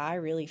goes by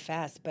really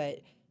fast, but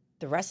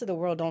the rest of the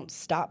world don't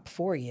stop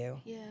for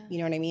you. Yeah. You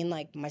know what I mean?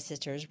 Like my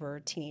sisters were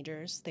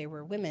teenagers, they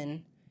were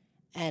women,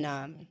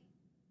 and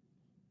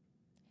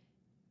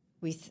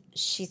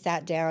she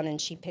sat down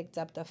and she picked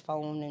up the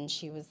phone and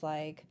she was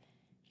like,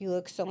 "You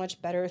look so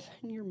much better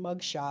than your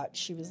mugshot."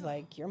 She was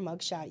like, "Your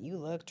mugshot, you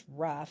looked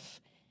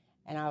rough."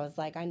 And I was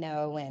like, "I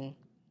know." And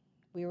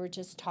we were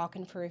just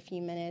talking for a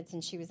few minutes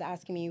and she was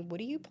asking me, "What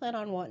do you plan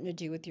on wanting to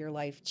do with your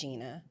life,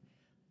 Gina?"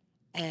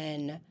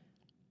 And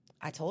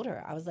I told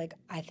her, I was like,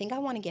 "I think I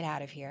want to get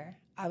out of here."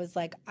 I was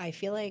like, "I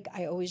feel like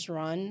I always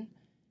run,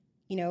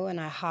 and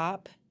I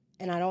hop,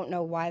 and I don't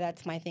know why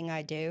that's my thing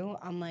I do."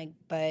 I'm like,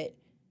 "But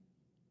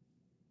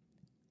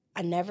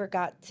I never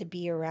got to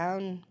be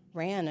around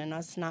Ran and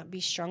us not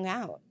be strung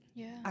out."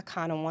 Yeah. I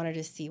kind of wanted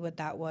to see what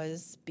that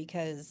was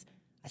because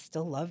I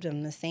still loved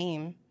him the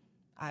same.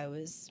 I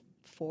was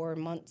 4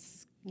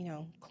 months,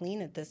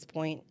 clean at this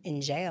point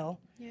in jail.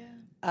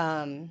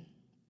 Yeah.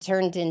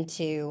 Turned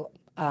into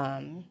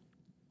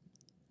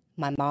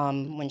my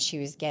mom when she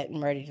was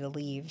getting ready to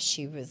leave.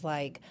 She was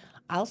like,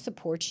 "I'll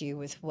support you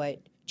with what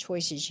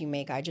choices you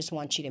make. I just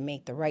want you to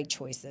make the right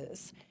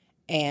choices."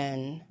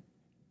 And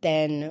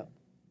then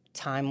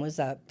time was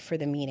up for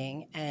the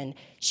meeting and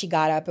she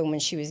got up, and when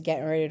she was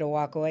getting ready to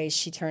walk away,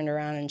 she turned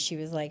around and she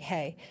was like,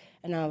 "Hey."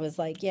 And I was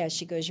like, "Yeah."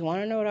 She goes, "You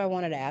want to know what I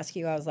wanted to ask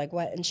you?" I was like,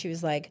 "What?" And she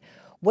was like,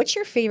 "What's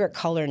your favorite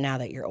color now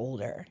that you're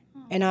older?"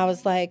 And I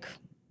was like,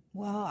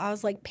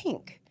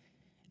 "Pink."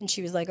 And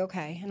she was like,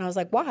 "Okay." And I was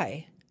like,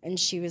 "Why?" And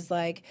she was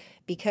like,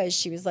 "Because,"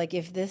 she was like,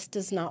 "if this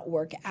does not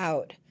work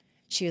out,"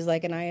 she was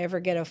like, "and I ever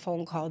get a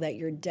phone call that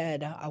you're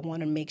dead, I want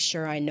to make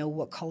sure I know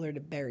what color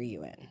to bury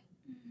you in."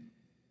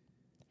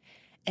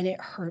 And it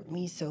hurt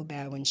me so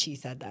bad when she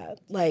said that.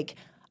 Like,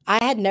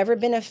 I had never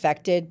been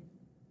affected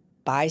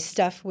by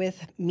stuff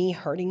with me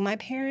hurting my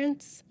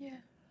parents. Yeah.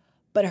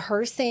 But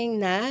her saying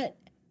that,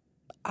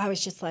 I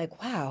was just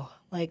like, wow.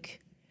 Like,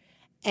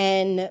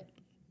 and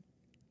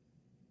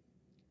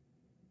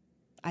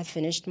I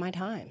finished my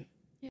time.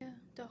 Yeah.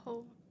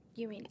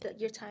 You mean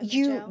your time in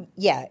jail?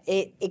 Yeah,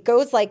 it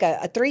goes like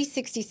a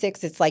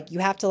 366. It's like you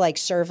have to like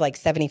serve like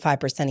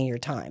 75% of your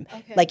time.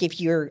 Okay. Like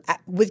if you're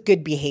with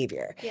good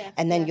behavior. Yeah.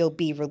 And then yeah. you'll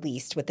be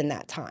released within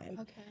that time.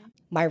 Okay.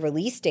 My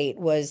release date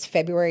was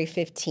February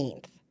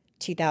 15th,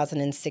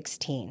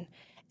 2016.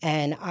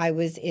 And I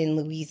was in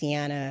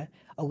Louisiana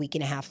a week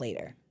and a half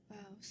later. Wow.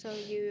 So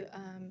you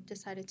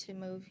decided to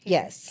move here?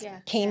 Yes. Yeah.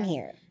 Came yeah.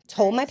 here.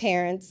 Told my Nice.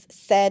 parents,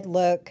 said,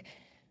 "Look,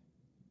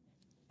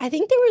 I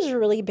think there was a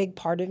really big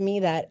part of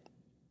me that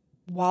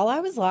while I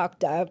was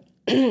locked up,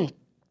 the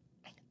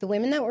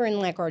women that were in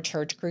like our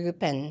church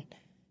group and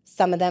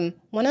some of them,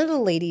 one of the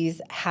ladies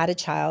had a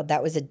child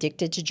that was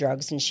addicted to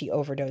drugs and she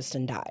overdosed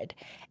and died.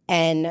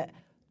 And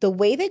the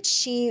way that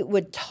she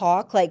would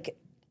talk, like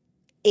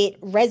it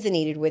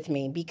resonated with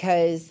me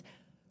because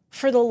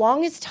for the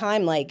longest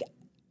time, like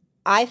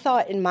I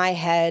thought in my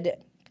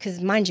head, because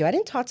mind you, I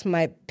didn't talk to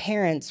my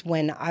parents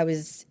when I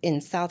was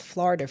in South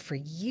Florida for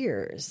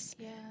years.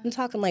 Yeah. I'm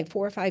talking like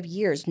 4 or 5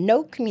 years,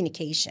 no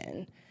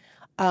communication.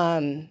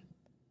 That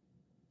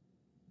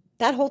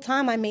whole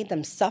time I made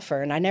them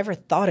suffer, and I never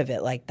thought of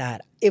it like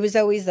that. It was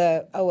always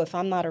if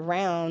I'm not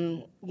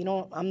around,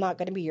 I'm not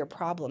going to be your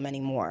problem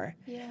anymore.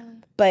 Yeah.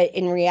 But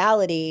in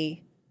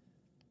reality,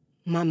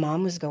 my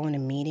mom was going to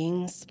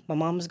meetings. My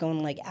mom was going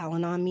to like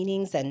Al-Anon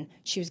meetings, and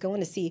she was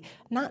going to see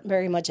not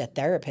very much a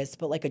therapist,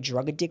 but like a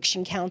drug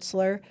addiction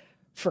counselor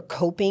for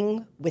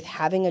coping with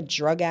having a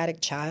drug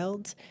addict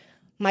child.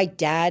 My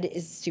dad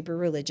is super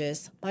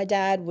religious. My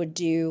dad would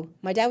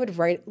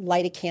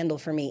light a candle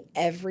for me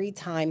every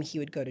time he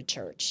would go to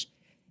church.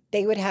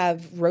 They would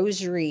have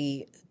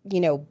rosary,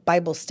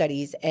 Bible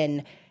studies,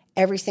 and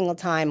every single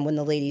time when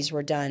the ladies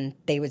were done,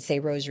 they would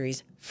say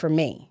rosaries for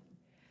me.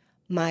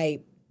 My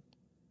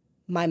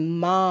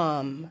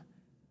mom,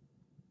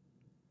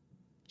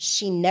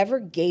 she never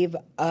gave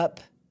up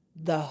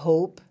the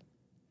hope,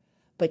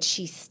 but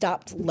she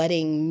stopped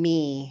letting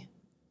me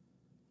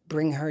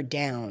bring her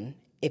down,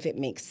 if it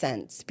makes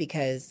sense,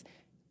 because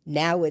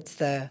now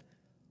it's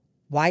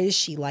why is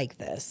she like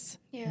this?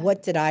 Yeah.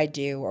 What did I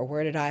do or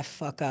where did I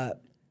fuck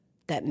up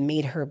that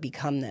made her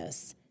become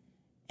this?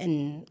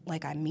 And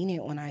like, I mean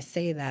it when I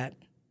say that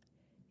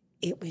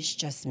it was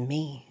just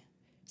me.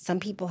 Some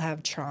people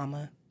have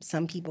trauma.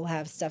 Some people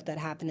have stuff that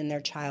happened in their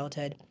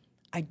childhood.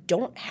 I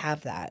don't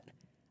have that.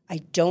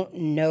 I don't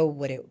know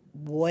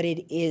what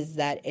it is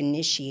that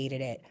initiated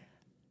it,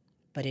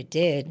 but it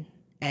did.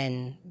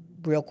 And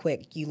real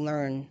quick, you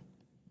learn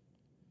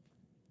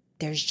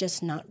there's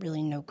just not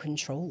really no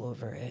control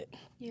over it.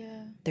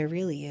 Yeah. There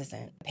really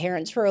isn't.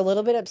 Parents were a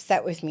little bit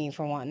upset with me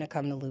for wanting to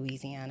come to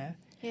Louisiana.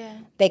 Yeah.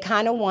 They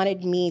kind of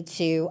wanted me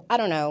to, I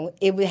don't know,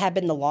 it would have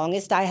been the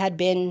longest I had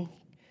been,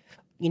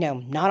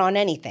 not on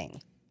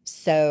anything.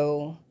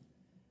 So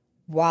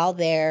while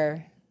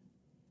there,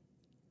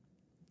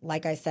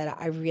 like I said,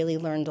 I really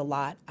learned a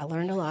lot. I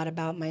learned a lot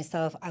about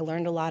myself. I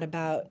learned a lot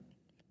about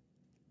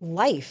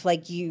life.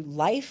 Like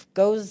life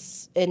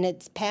goes and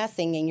it's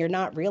passing and you're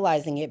not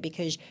realizing it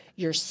because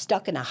you're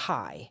stuck in a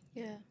high.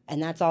 Yeah.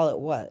 And that's all it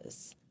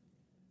was.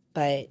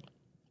 But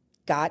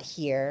got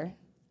here.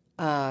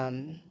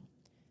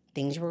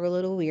 Things were a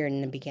little weird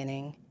in the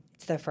beginning.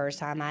 It's the first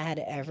time I had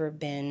ever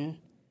been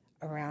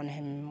around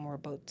him. We're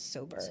both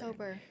sober.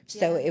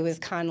 So it was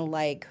kind of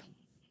like,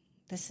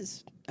 this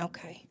is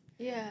okay.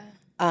 Yeah.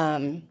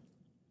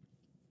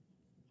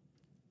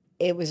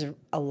 It was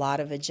a lot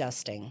of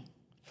adjusting,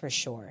 for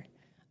sure.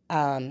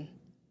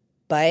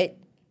 But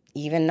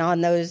even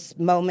on those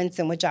moments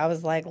in which I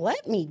was like,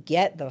 let me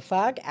get the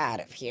fuck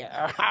out of here.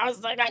 I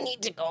was like, I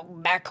need to go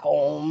back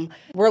home.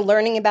 We're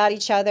learning about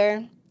each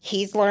other.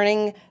 He's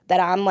learning that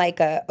I'm like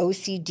a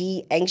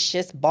OCD,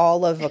 anxious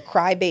ball of a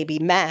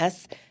crybaby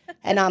mess.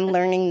 And I'm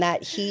learning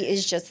that he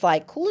is just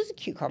like cool as a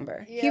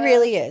cucumber. Yeah. He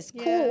really is.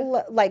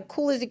 Cool, like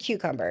cool as a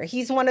cucumber.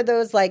 He's one of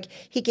those like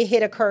he could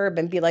hit a curb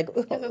and be like,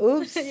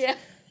 oops. Yeah.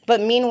 But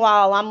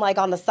meanwhile, I'm like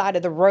on the side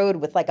of the road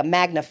with like a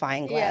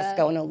magnifying glass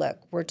going, oh, look,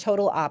 we're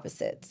total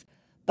opposites.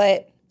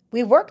 But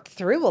we worked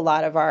through a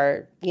lot of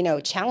our,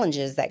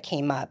 challenges that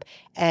came up.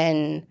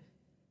 And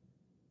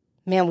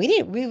man,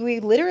 we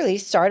literally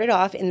started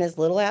off in this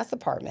little ass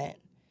apartment.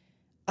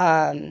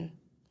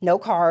 No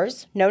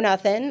cars, no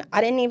nothing. I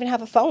didn't even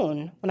have a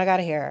phone when I got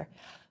here.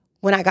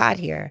 When I got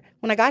here,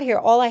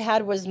 all I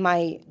had was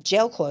my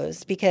jail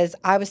clothes because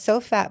I was so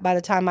fat by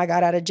the time I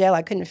got out of jail,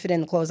 I couldn't fit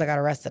in the clothes I got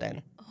arrested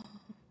in.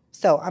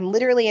 So I'm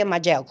literally in my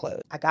jail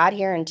clothes. I got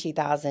here in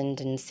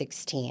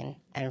 2016,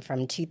 and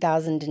from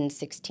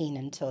 2016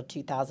 until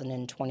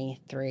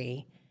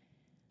 2023,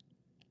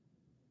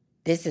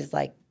 this is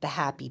like the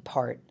happy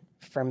part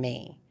for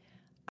me.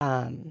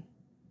 I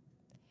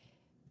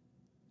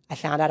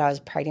found out I was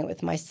pregnant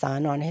with my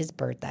son on his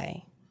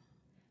birthday,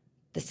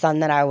 the son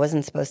that I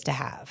wasn't supposed to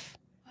have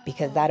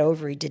because that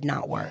ovary did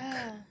not work.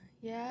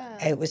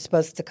 Yeah. It was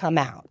supposed to come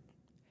out.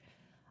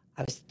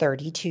 I was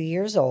 32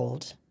 years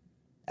old,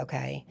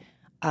 okay?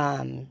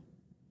 I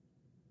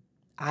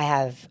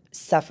have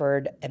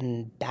suffered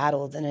and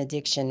battled an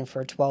addiction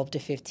for 12 to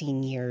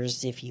 15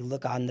 years, if you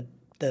look on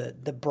the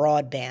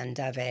broadband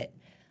of it.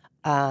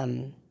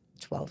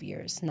 12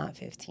 years, not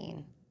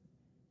 15.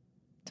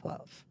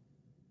 12.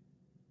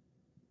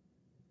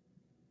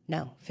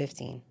 No,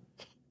 15.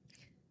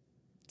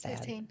 Sad.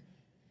 15.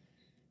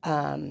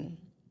 I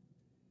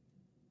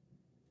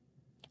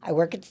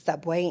work at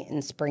Subway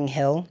in Spring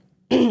Hill.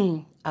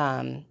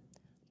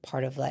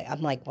 Part of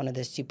I'm like one of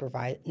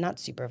the not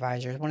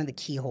supervisors, one of the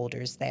key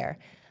holders there.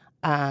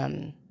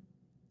 And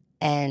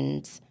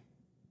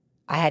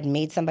I had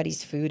made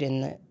somebody's food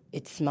and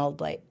it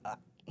smelled like,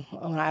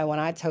 when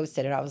I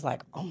toasted it, I was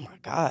like, oh my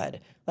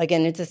God.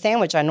 And it's a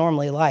sandwich I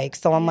normally like.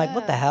 So I'm like,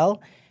 what the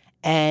hell?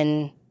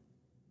 And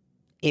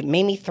it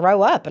made me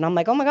throw up. And I'm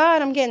like, oh my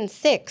God, I'm getting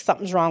sick.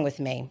 Something's wrong with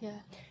me. Yeah.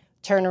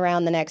 Turn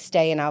around the next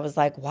day and I was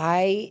like,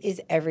 why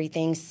is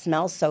everything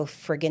smell so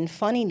friggin'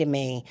 funny to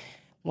me?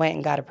 Went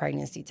and got a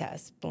pregnancy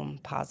test. Boom,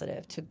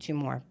 positive. Took 2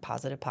 more.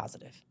 Positive.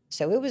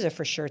 So it was a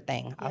for sure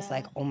thing. Yeah. I was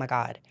like, oh my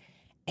God.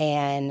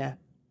 And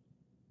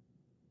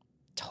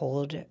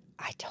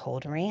I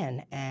told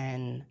Rand,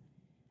 and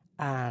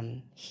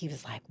he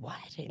was like, what?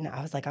 And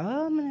I was like,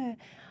 oh, I'm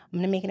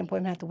gonna make an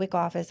appointment at the WIC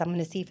office. I'm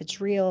gonna see if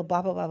it's real,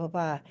 blah, blah, blah, blah,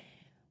 blah.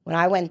 When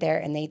I went there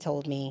and they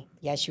told me,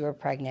 yes, you were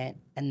pregnant.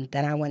 And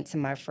then I went to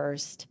my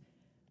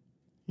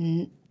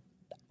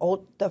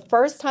the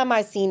first time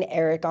I seen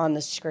Eric on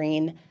the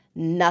screen,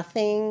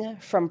 nothing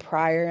from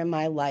prior in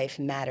my life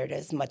mattered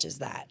as much as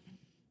that.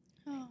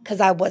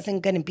 Because I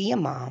wasn't going to be a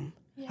mom.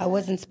 Yeah. I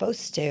wasn't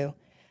supposed to.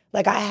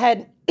 I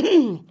had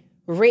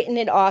written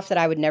it off that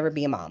I would never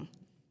be a mom.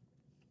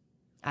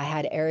 I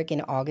had Eric in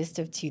August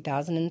of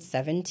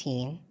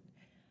 2017.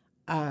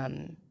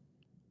 And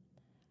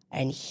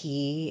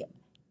he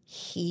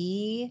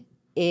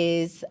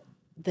is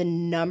the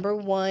number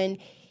one.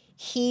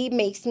 He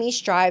makes me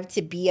strive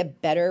to be a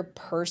better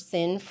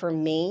person for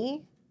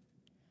me.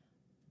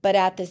 But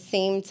at the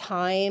same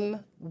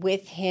time,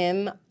 with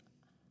him,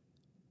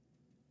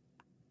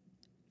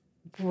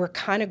 we're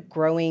kind of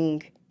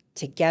growing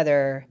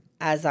together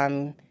as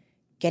I'm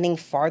getting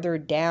farther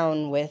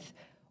down with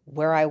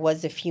where I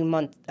was a few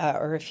months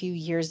or a few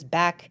years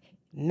back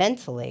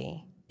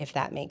mentally, if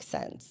that makes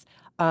sense.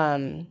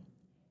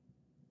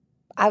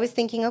 I was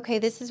thinking, okay,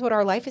 this is what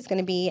our life is going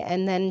to be.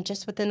 And then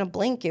just within a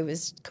blink, it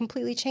was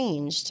completely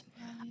changed.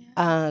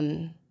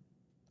 I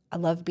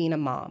love being a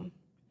mom.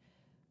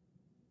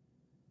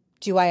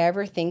 Do I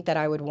ever think that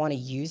I would want to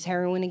use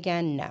heroin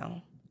again?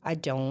 No, I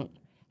don't.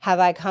 Have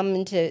I come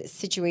into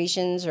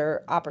situations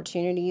or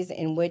opportunities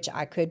in which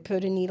I could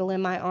put a needle in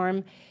my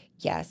arm?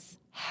 Yes.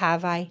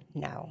 Have I?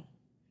 No.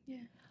 Yeah.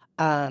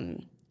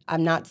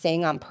 I'm not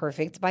saying I'm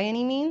perfect by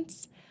any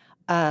means.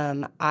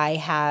 I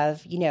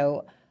have,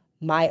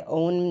 my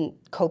own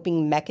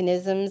coping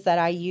mechanisms that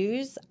I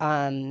use,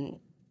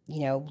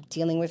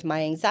 dealing with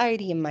my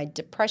anxiety and my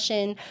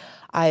depression.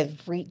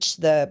 I've reached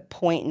the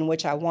point in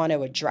which I want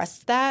to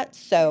address that.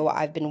 So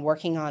I've been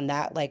working on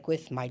that,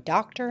 with my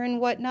doctor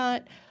and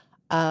whatnot.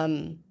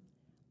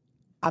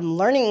 I'm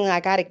learning I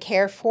got to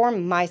care for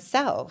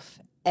myself.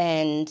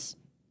 And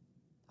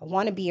I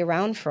want to be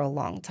around for a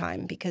long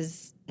time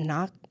because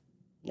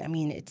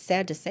it's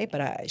sad to say,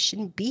 but I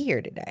shouldn't be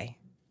here today.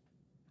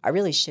 I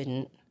really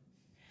shouldn't.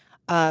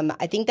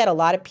 I think that a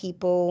lot of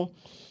people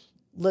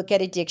look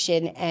at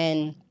addiction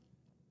and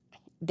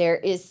there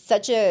is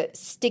such a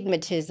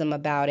stigmatism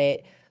about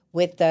it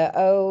with the,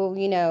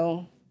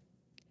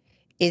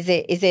 is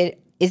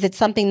it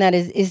something that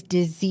is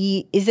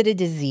disease? Is it a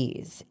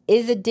disease?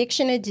 Is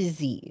addiction a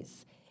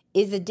disease?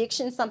 Is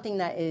addiction something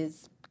that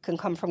can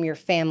come from your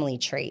family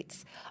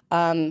traits,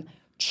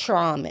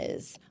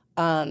 traumas?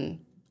 I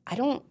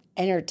don't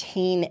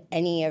entertain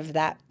any of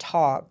that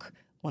talk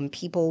when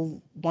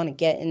people want to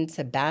get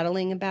into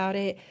battling about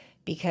it,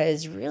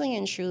 because really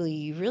and truly,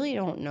 you really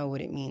don't know what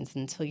it means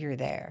until you're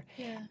there.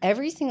 Yeah.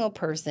 Every single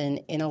person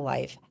in a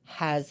life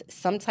has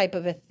some type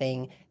of a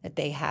thing that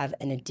they have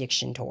an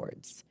addiction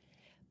towards.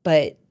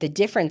 But the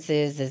difference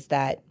is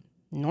that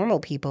normal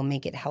people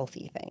make it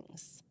healthy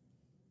things.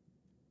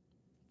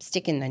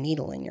 Sticking a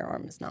needle in your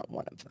arm is not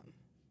one of them.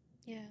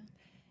 Yeah.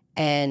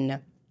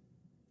 And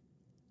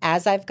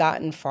as I've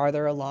gotten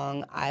farther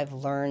along, I've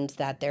learned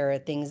that there are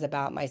things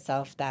about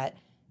myself that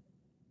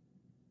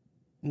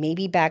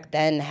maybe back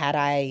then, had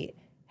I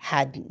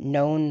had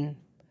known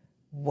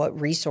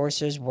what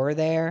resources were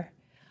there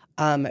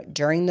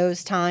during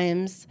those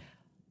times,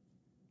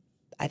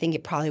 I think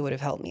it probably would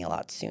have helped me a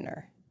lot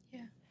sooner.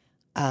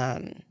 Yeah.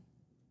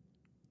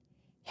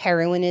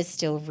 Heroin is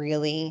still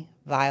really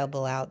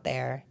viable out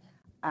there.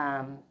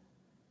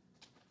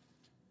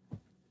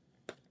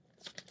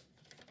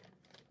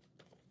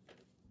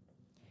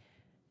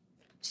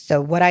 So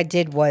what I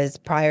did was,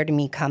 prior to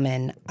me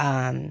coming,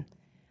 I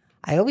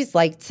always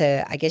like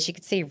to, I guess you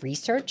could say,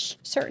 research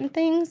certain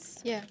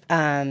things. Yeah.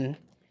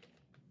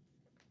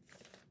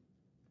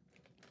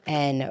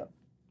 And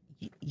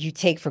you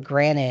take for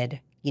granted,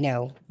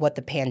 what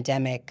the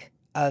pandemic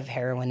of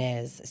heroin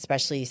is,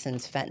 especially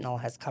since fentanyl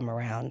has come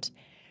around.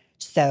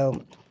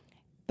 So,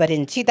 but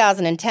in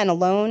 2010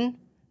 alone,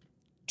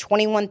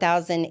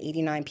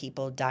 21,089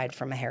 people died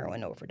from a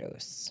heroin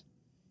overdose.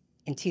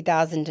 In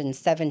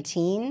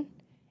 2017,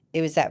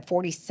 it was at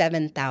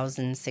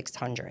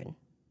 47,600.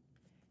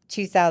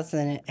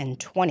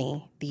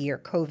 2020, the year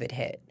COVID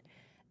hit,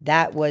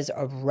 that was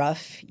a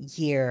rough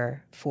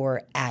year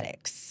for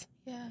addicts.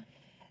 Yeah.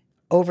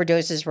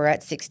 Overdoses were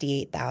at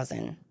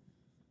 68,000.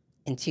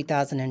 In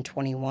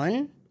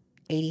 2021,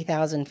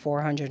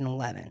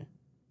 80,411.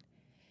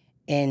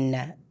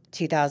 In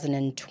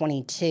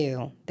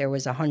 2022, there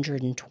was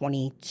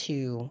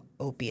 122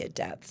 opiate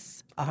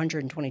deaths.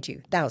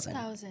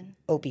 122,000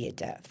 opiate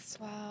deaths.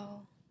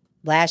 Wow.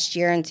 Last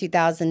year in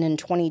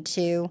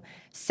 2022,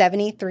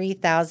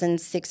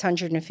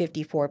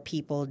 73,654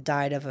 people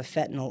died of a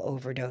fentanyl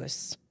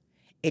overdose.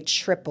 It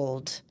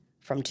tripled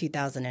from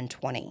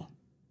 2020.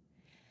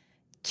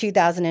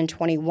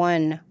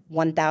 2021,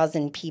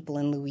 1,000 people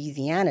in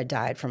Louisiana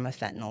died from a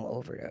fentanyl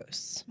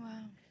overdose.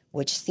 Wow.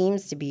 Which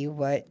seems to be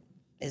what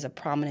is a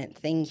prominent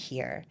thing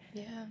here.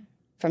 Yeah.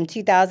 From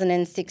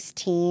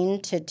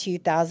 2016 to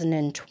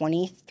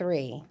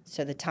 2023,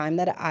 so the time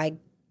that I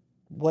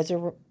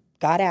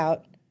got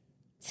out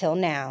till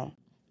now,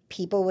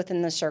 people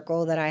within the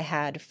circle that I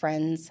had,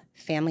 friends,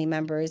 family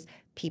members,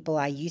 people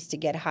I used to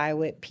get high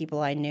with,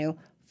 people I knew,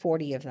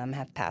 40 of them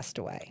have passed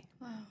away.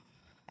 Wow.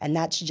 And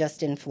that's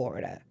just in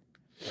Florida.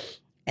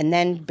 And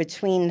then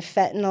between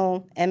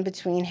fentanyl and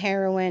between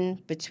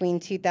heroin,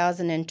 between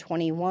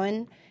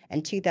 2021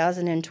 and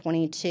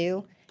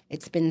 2022,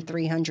 it's been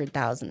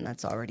 300,000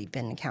 that's already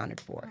been accounted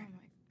for. Oh, my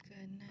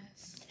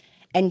goodness.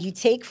 And you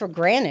take for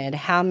granted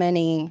how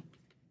many,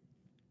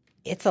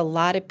 it's a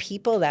lot of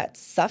people that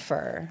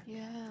suffer.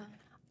 Yeah.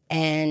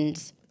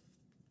 And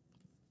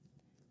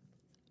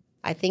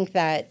I think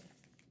that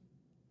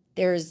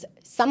there's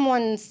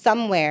someone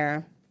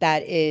somewhere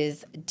that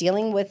is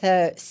dealing with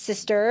a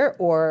sister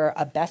or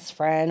a best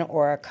friend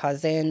or a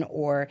cousin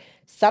or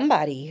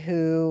somebody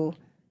who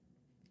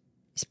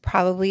is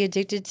probably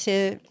addicted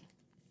to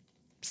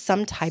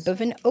some type of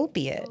an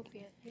opiate.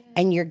 Yeah.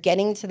 And you're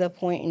getting to the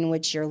point in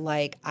which you're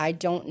like, I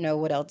don't know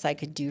what else I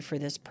could do for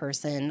this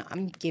person.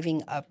 I'm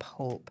giving up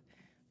hope.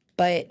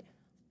 But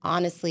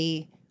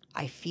honestly,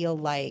 I feel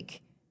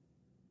like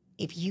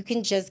if you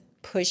can just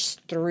push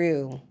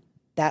through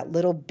that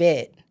little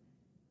bit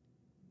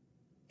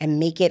and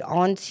make it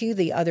onto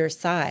the other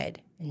side,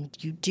 and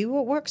you do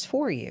what works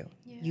for you.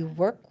 Yeah. You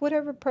work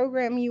whatever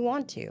program you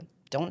want to.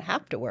 Don't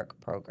have to work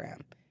a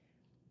program.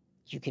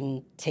 You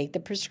can take the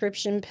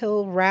prescription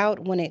pill route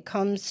when it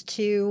comes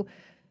to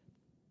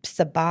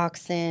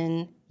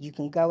Suboxone. You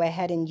can go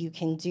ahead and you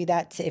can do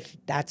that if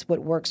that's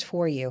what works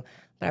for you.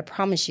 But I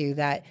promise you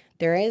that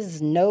there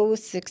is no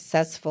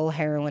successful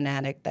heroin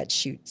addict that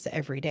shoots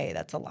every day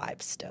that's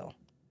alive still.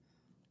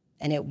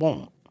 And it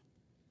won't.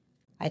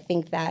 I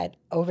think that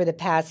over the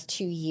past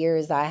 2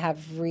 years, I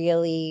have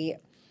really,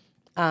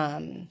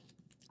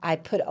 I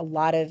put a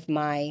lot of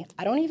I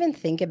don't even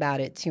think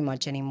about it too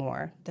much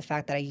anymore, the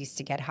fact that I used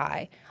to get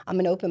high. I'm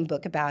an open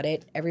book about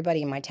it.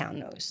 Everybody in my town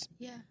knows.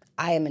 Yeah.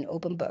 I am an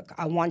open book.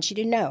 I want you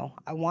to know.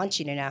 I want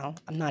you to know.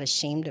 I'm not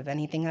ashamed of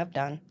anything I've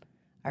done.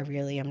 I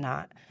really am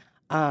not.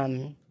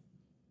 Um,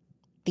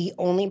 the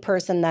only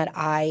person that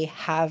I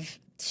have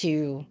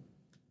to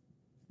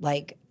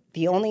like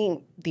the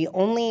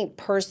only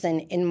person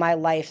in my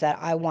life that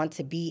I want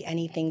to be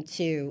anything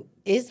to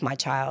is my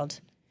child.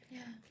 Yeah.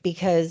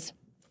 Because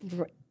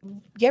you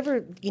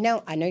ever,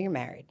 I know you're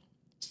married.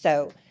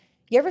 So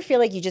you ever feel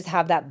like you just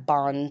have that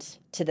bond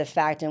to the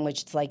fact in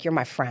which it's like you're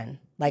my friend.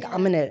 Like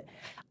Yeah.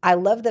 I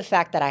love the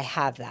fact that I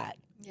have that.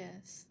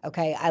 Yes.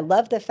 Okay? I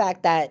love the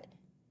fact that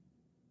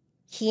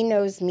he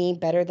knows me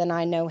better than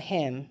I know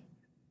him.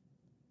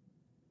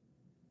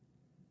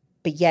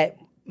 But yet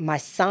my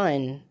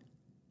son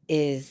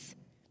is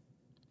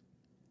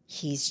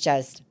he's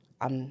just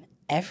I'm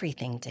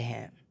everything to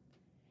him.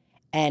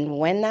 And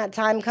when that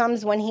time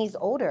comes when he's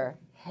older,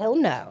 he'll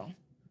know.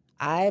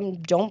 I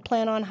don't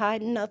plan on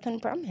hiding nothing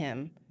from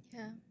him.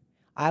 Yeah.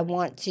 I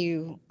want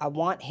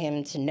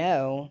him to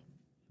know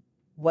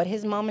what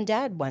his mom and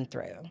dad went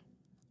through.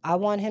 I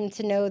want him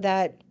to know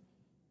that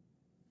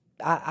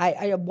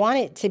I want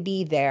it to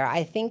be there.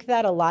 I think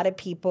that a lot of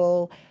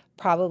people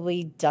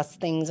probably dust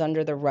things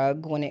under the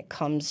rug when it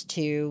comes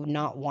to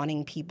not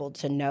wanting people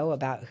to know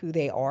about who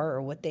they are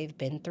or what they've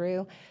been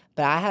through.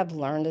 But I have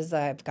learned as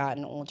I've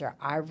gotten older,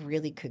 I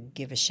really could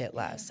give a shit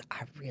less.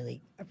 I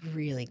really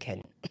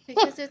couldn't.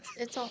 Because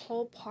it's a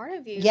whole part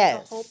of you. It's a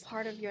whole Yes.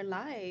 part of your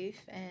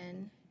life,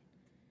 and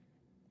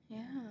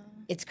yeah.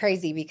 It's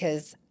crazy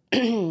because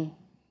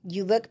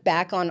you look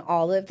back on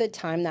all of the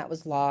time that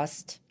was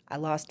lost. I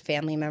lost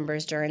family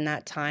members during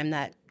that time,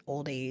 that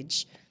old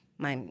age.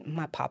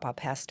 My papa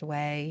passed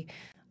away.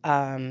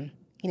 Um,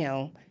 you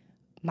know,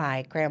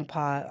 my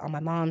grandpa on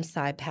my mom's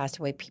side passed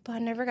away. People I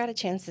never got a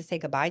chance to say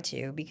goodbye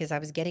to because I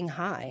was getting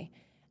high.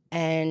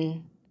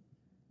 And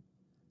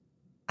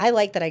I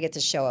like that I get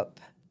to show up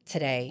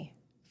today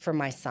for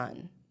my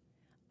son.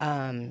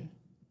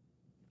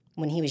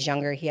 When he was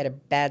younger, he had a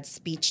bad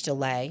speech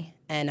delay,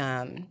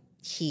 and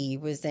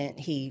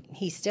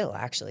he still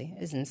actually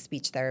is in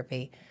speech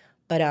therapy.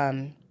 But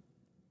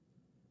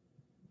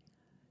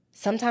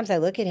sometimes I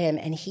look at him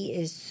and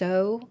he's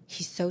so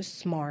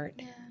smart,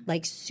 Yeah.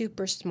 like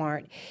super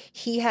smart.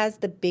 He has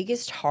the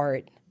biggest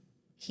heart.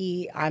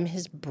 I'm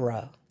his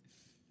bro.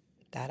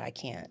 That I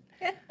can't.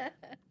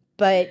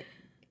 But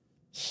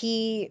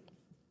he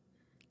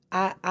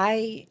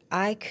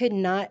I could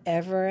not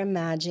ever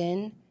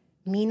imagine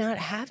me not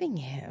having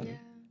him. Yeah.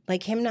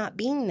 Like him not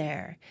being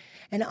there.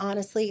 And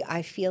honestly,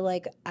 I feel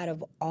like out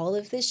of all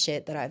of this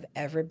shit that I've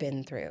ever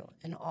been through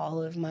and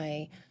all of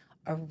my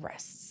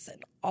arrests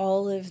and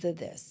all of the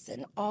this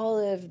and all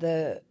of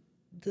the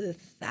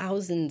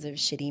thousands of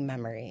shitty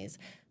memories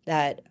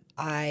that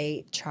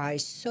I try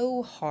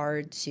so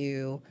hard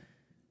to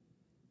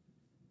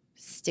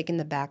stick in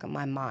the back of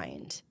my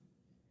mind,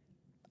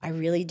 I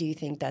really do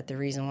think that the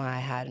reason why I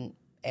had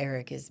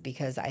Eric is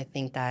because I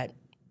think that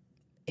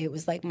it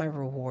was like my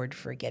reward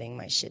for getting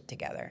my shit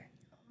together.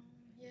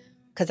 Yeah.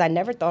 Because I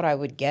never thought I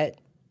would get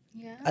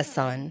Yeah. a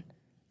son.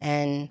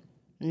 And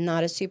I'm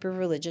not a super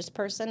religious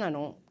person. I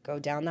don't go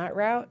down that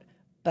route.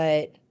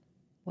 But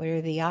what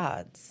are the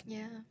odds?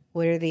 Yeah.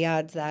 What are the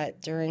odds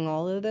that during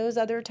all of those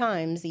other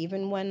times,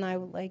 even when I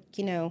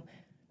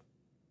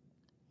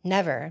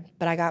never,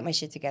 but I got my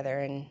shit together,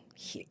 and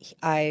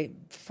I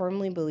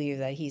firmly believe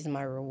that he's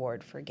my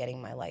reward for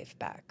getting my life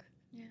back.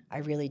 Yeah. I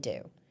really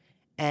do.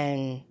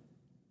 And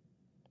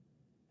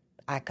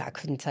I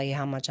couldn't tell you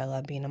how much I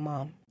love being a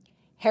mom.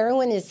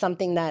 Heroin is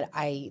something that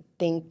I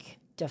think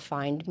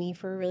defined me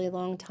for a really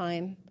long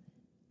time.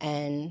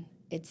 And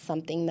it's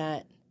something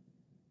that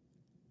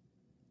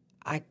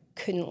I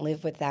couldn't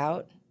live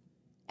without.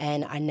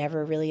 And I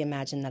never really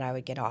imagined that I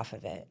would get off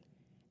of it.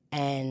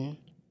 And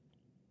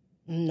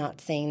I'm not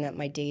saying that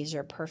my days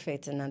are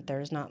perfect and that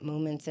there's not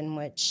moments in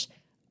which,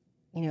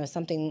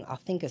 I'll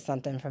think of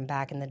something from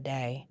back in the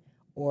day,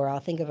 or I'll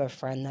think of a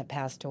friend that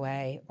passed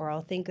away, or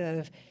I'll think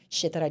of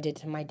shit that I did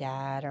to my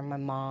dad or my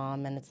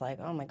mom, and it's like,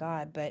 oh my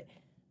God. But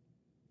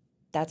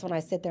that's when I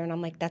sit there and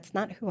I'm like, that's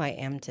not who I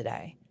am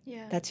today.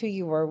 Yeah. That's who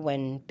you were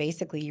when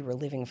basically you were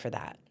living for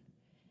that.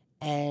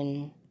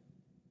 And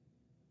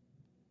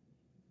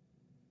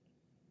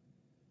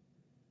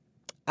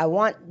I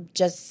want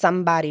just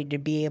somebody to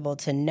be able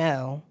to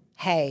know,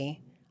 hey,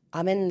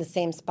 I'm in the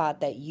same spot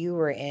that you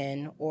were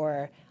in,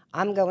 or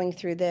I'm going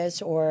through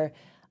this, or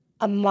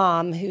a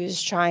mom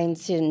who's trying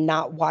to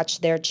not watch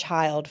their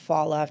child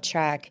fall off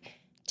track,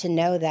 to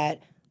know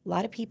that a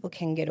lot of people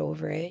can get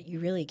over it. You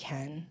really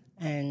can.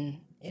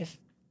 And if,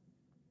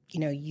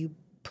 you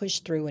push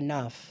through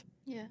enough,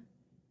 Yeah.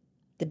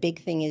 the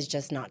big thing is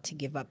just not to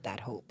give up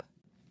that hope.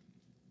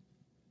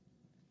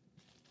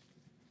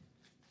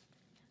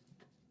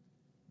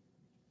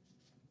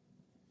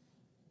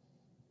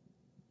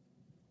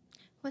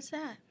 What's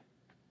that?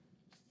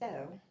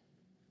 So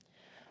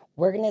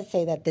we're going to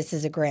say that this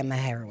is a gram of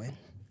heroin.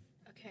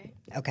 Okay.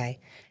 Okay.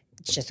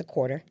 It's just a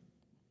quarter.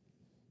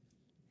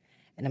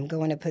 And I'm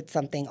going to put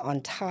something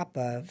on top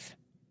of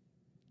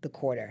the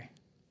quarter,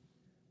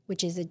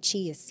 which is a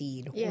chia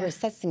seed or Yeah. a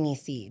sesame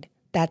seed.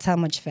 That's how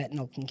much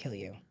fentanyl can kill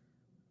you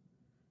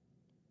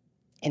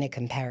in a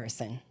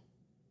comparison.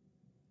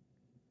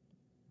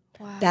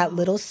 Wow. That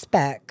little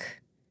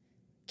speck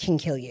can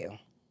kill you.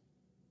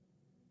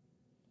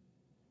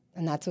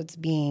 And that's what's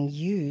being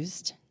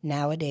used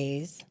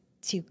nowadays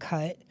to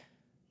cut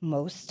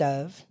most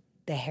of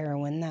the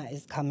heroin that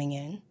is coming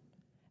in.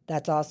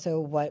 That's also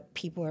what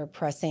people are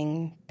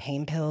pressing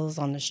pain pills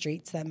on the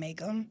streets that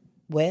make them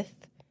with.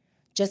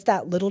 Just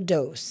that little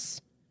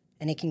dose,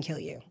 and it can kill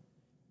you.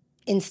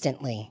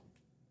 Instantly.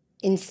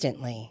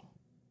 Instantly.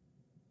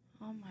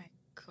 Oh my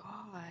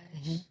gosh.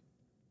 Mm-hmm.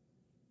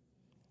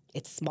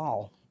 It's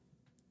small,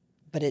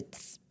 but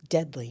it's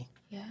deadly,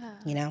 Yeah.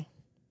 you know?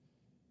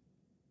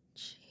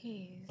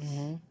 Jeez.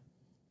 Mm-hmm.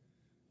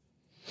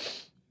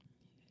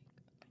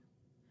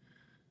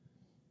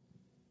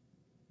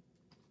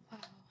 Wow.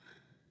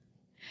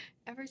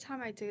 Every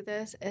time I do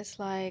this, it's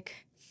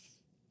like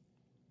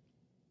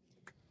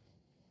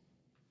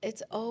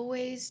it's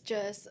always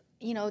just,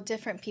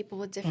 different people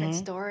with different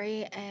Mm-hmm.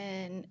 story,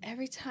 and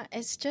every time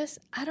it's just,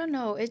 I don't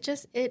know,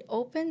 it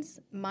opens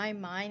my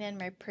mind and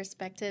my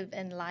perspective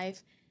in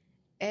life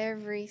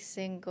every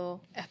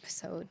single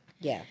episode.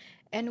 Yeah.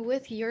 And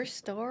with your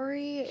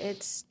story,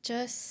 it's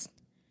just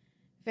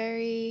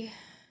very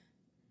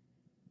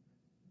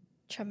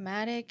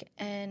traumatic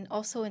and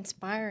also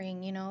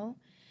inspiring,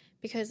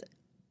 because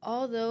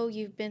although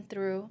you've been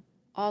through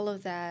all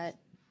of that,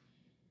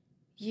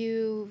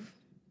 you've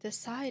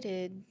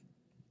decided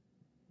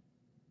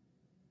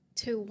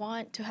to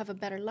want to have a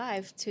better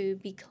life, to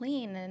be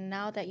clean. And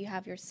now that you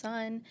have your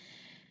son,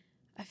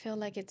 I feel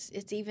like it's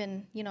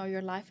even,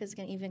 your life is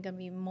even gonna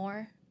be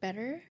more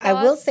better. I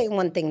will say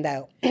one thing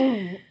though.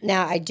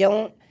 Now I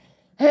don't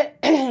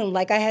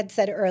like I had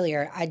said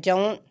earlier, I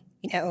don't,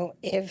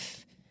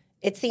 if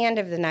it's the end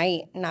of the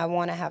night and I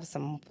want to have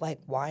some like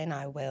wine,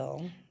 I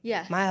will.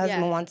 Yeah. My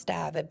husband Yeah. wants to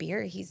have a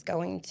beer, he's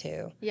going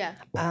to. Yeah.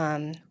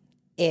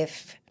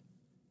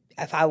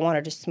 If I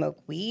wanted to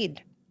smoke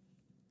weed,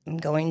 I'm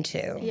going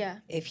to. Yeah.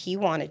 If he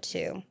wanted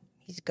to,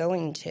 he's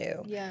going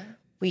to. Yeah.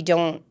 We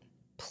don't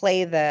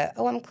play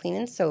I'm clean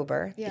and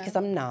sober, Yeah. because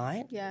I'm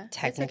not. Yeah. It's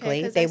okay,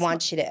 Technically, 'cause they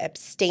want you to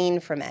abstain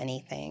from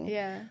anything.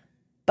 Yeah.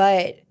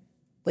 But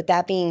with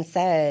that being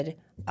said,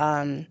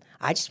 I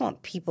just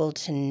want people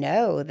to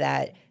know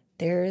that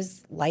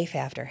there's life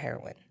after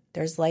heroin.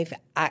 There's life.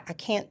 I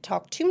can't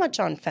talk too much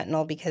on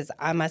fentanyl because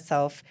I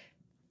myself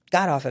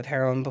got off of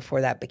heroin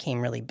before that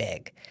became really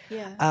big.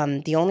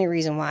 Yeah. The only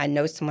reason why I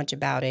know so much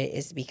about it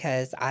is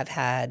because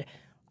I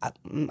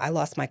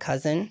lost my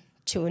cousin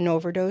to an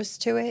overdose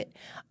to it.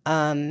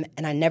 And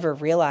I never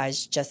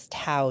realized just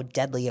how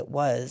deadly it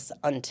was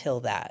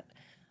until that.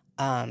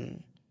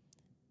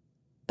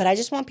 But I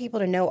just want people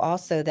to know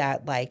also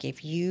that, like,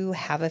 if you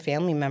have a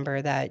family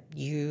member that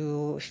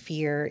you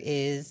fear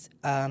is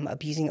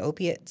abusing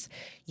opiates,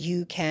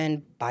 you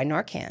can buy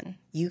Narcan.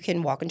 You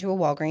can walk into a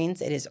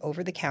Walgreens. It is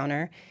over the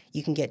counter.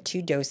 You can get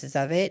 2 doses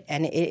of it,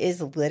 and it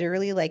is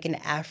literally like an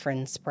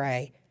Afrin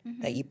spray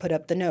that you put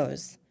up the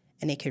nose,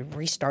 and it could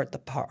restart the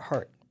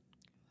heart.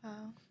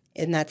 Wow.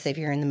 And that's if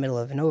you're in the middle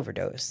of an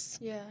overdose.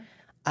 Yeah.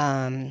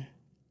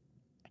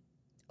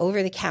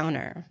 Over the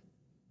counter.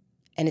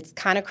 And it's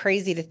kind of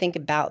crazy to think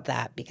about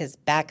that because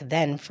back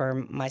then for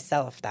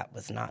myself, that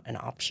was not an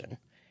option.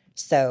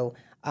 So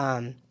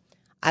I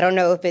don't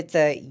know if it's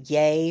a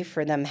yay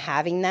for them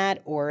having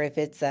that or if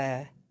it's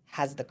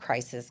has the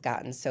crisis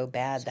gotten so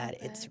bad that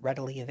it's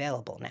readily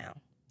available now,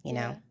 you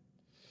know?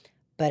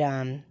 But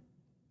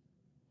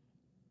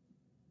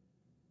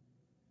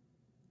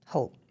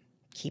hope,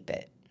 keep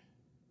it.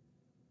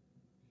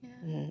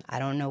 Yeah. I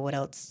don't know what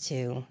else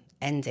to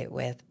end it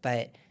with,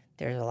 but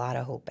there's a lot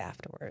of hope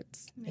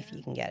afterwards if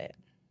you can get it.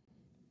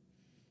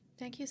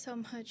 Thank you so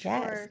much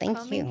Yes, for thank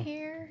coming you.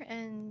 here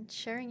and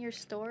sharing your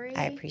story.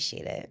 I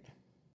appreciate it.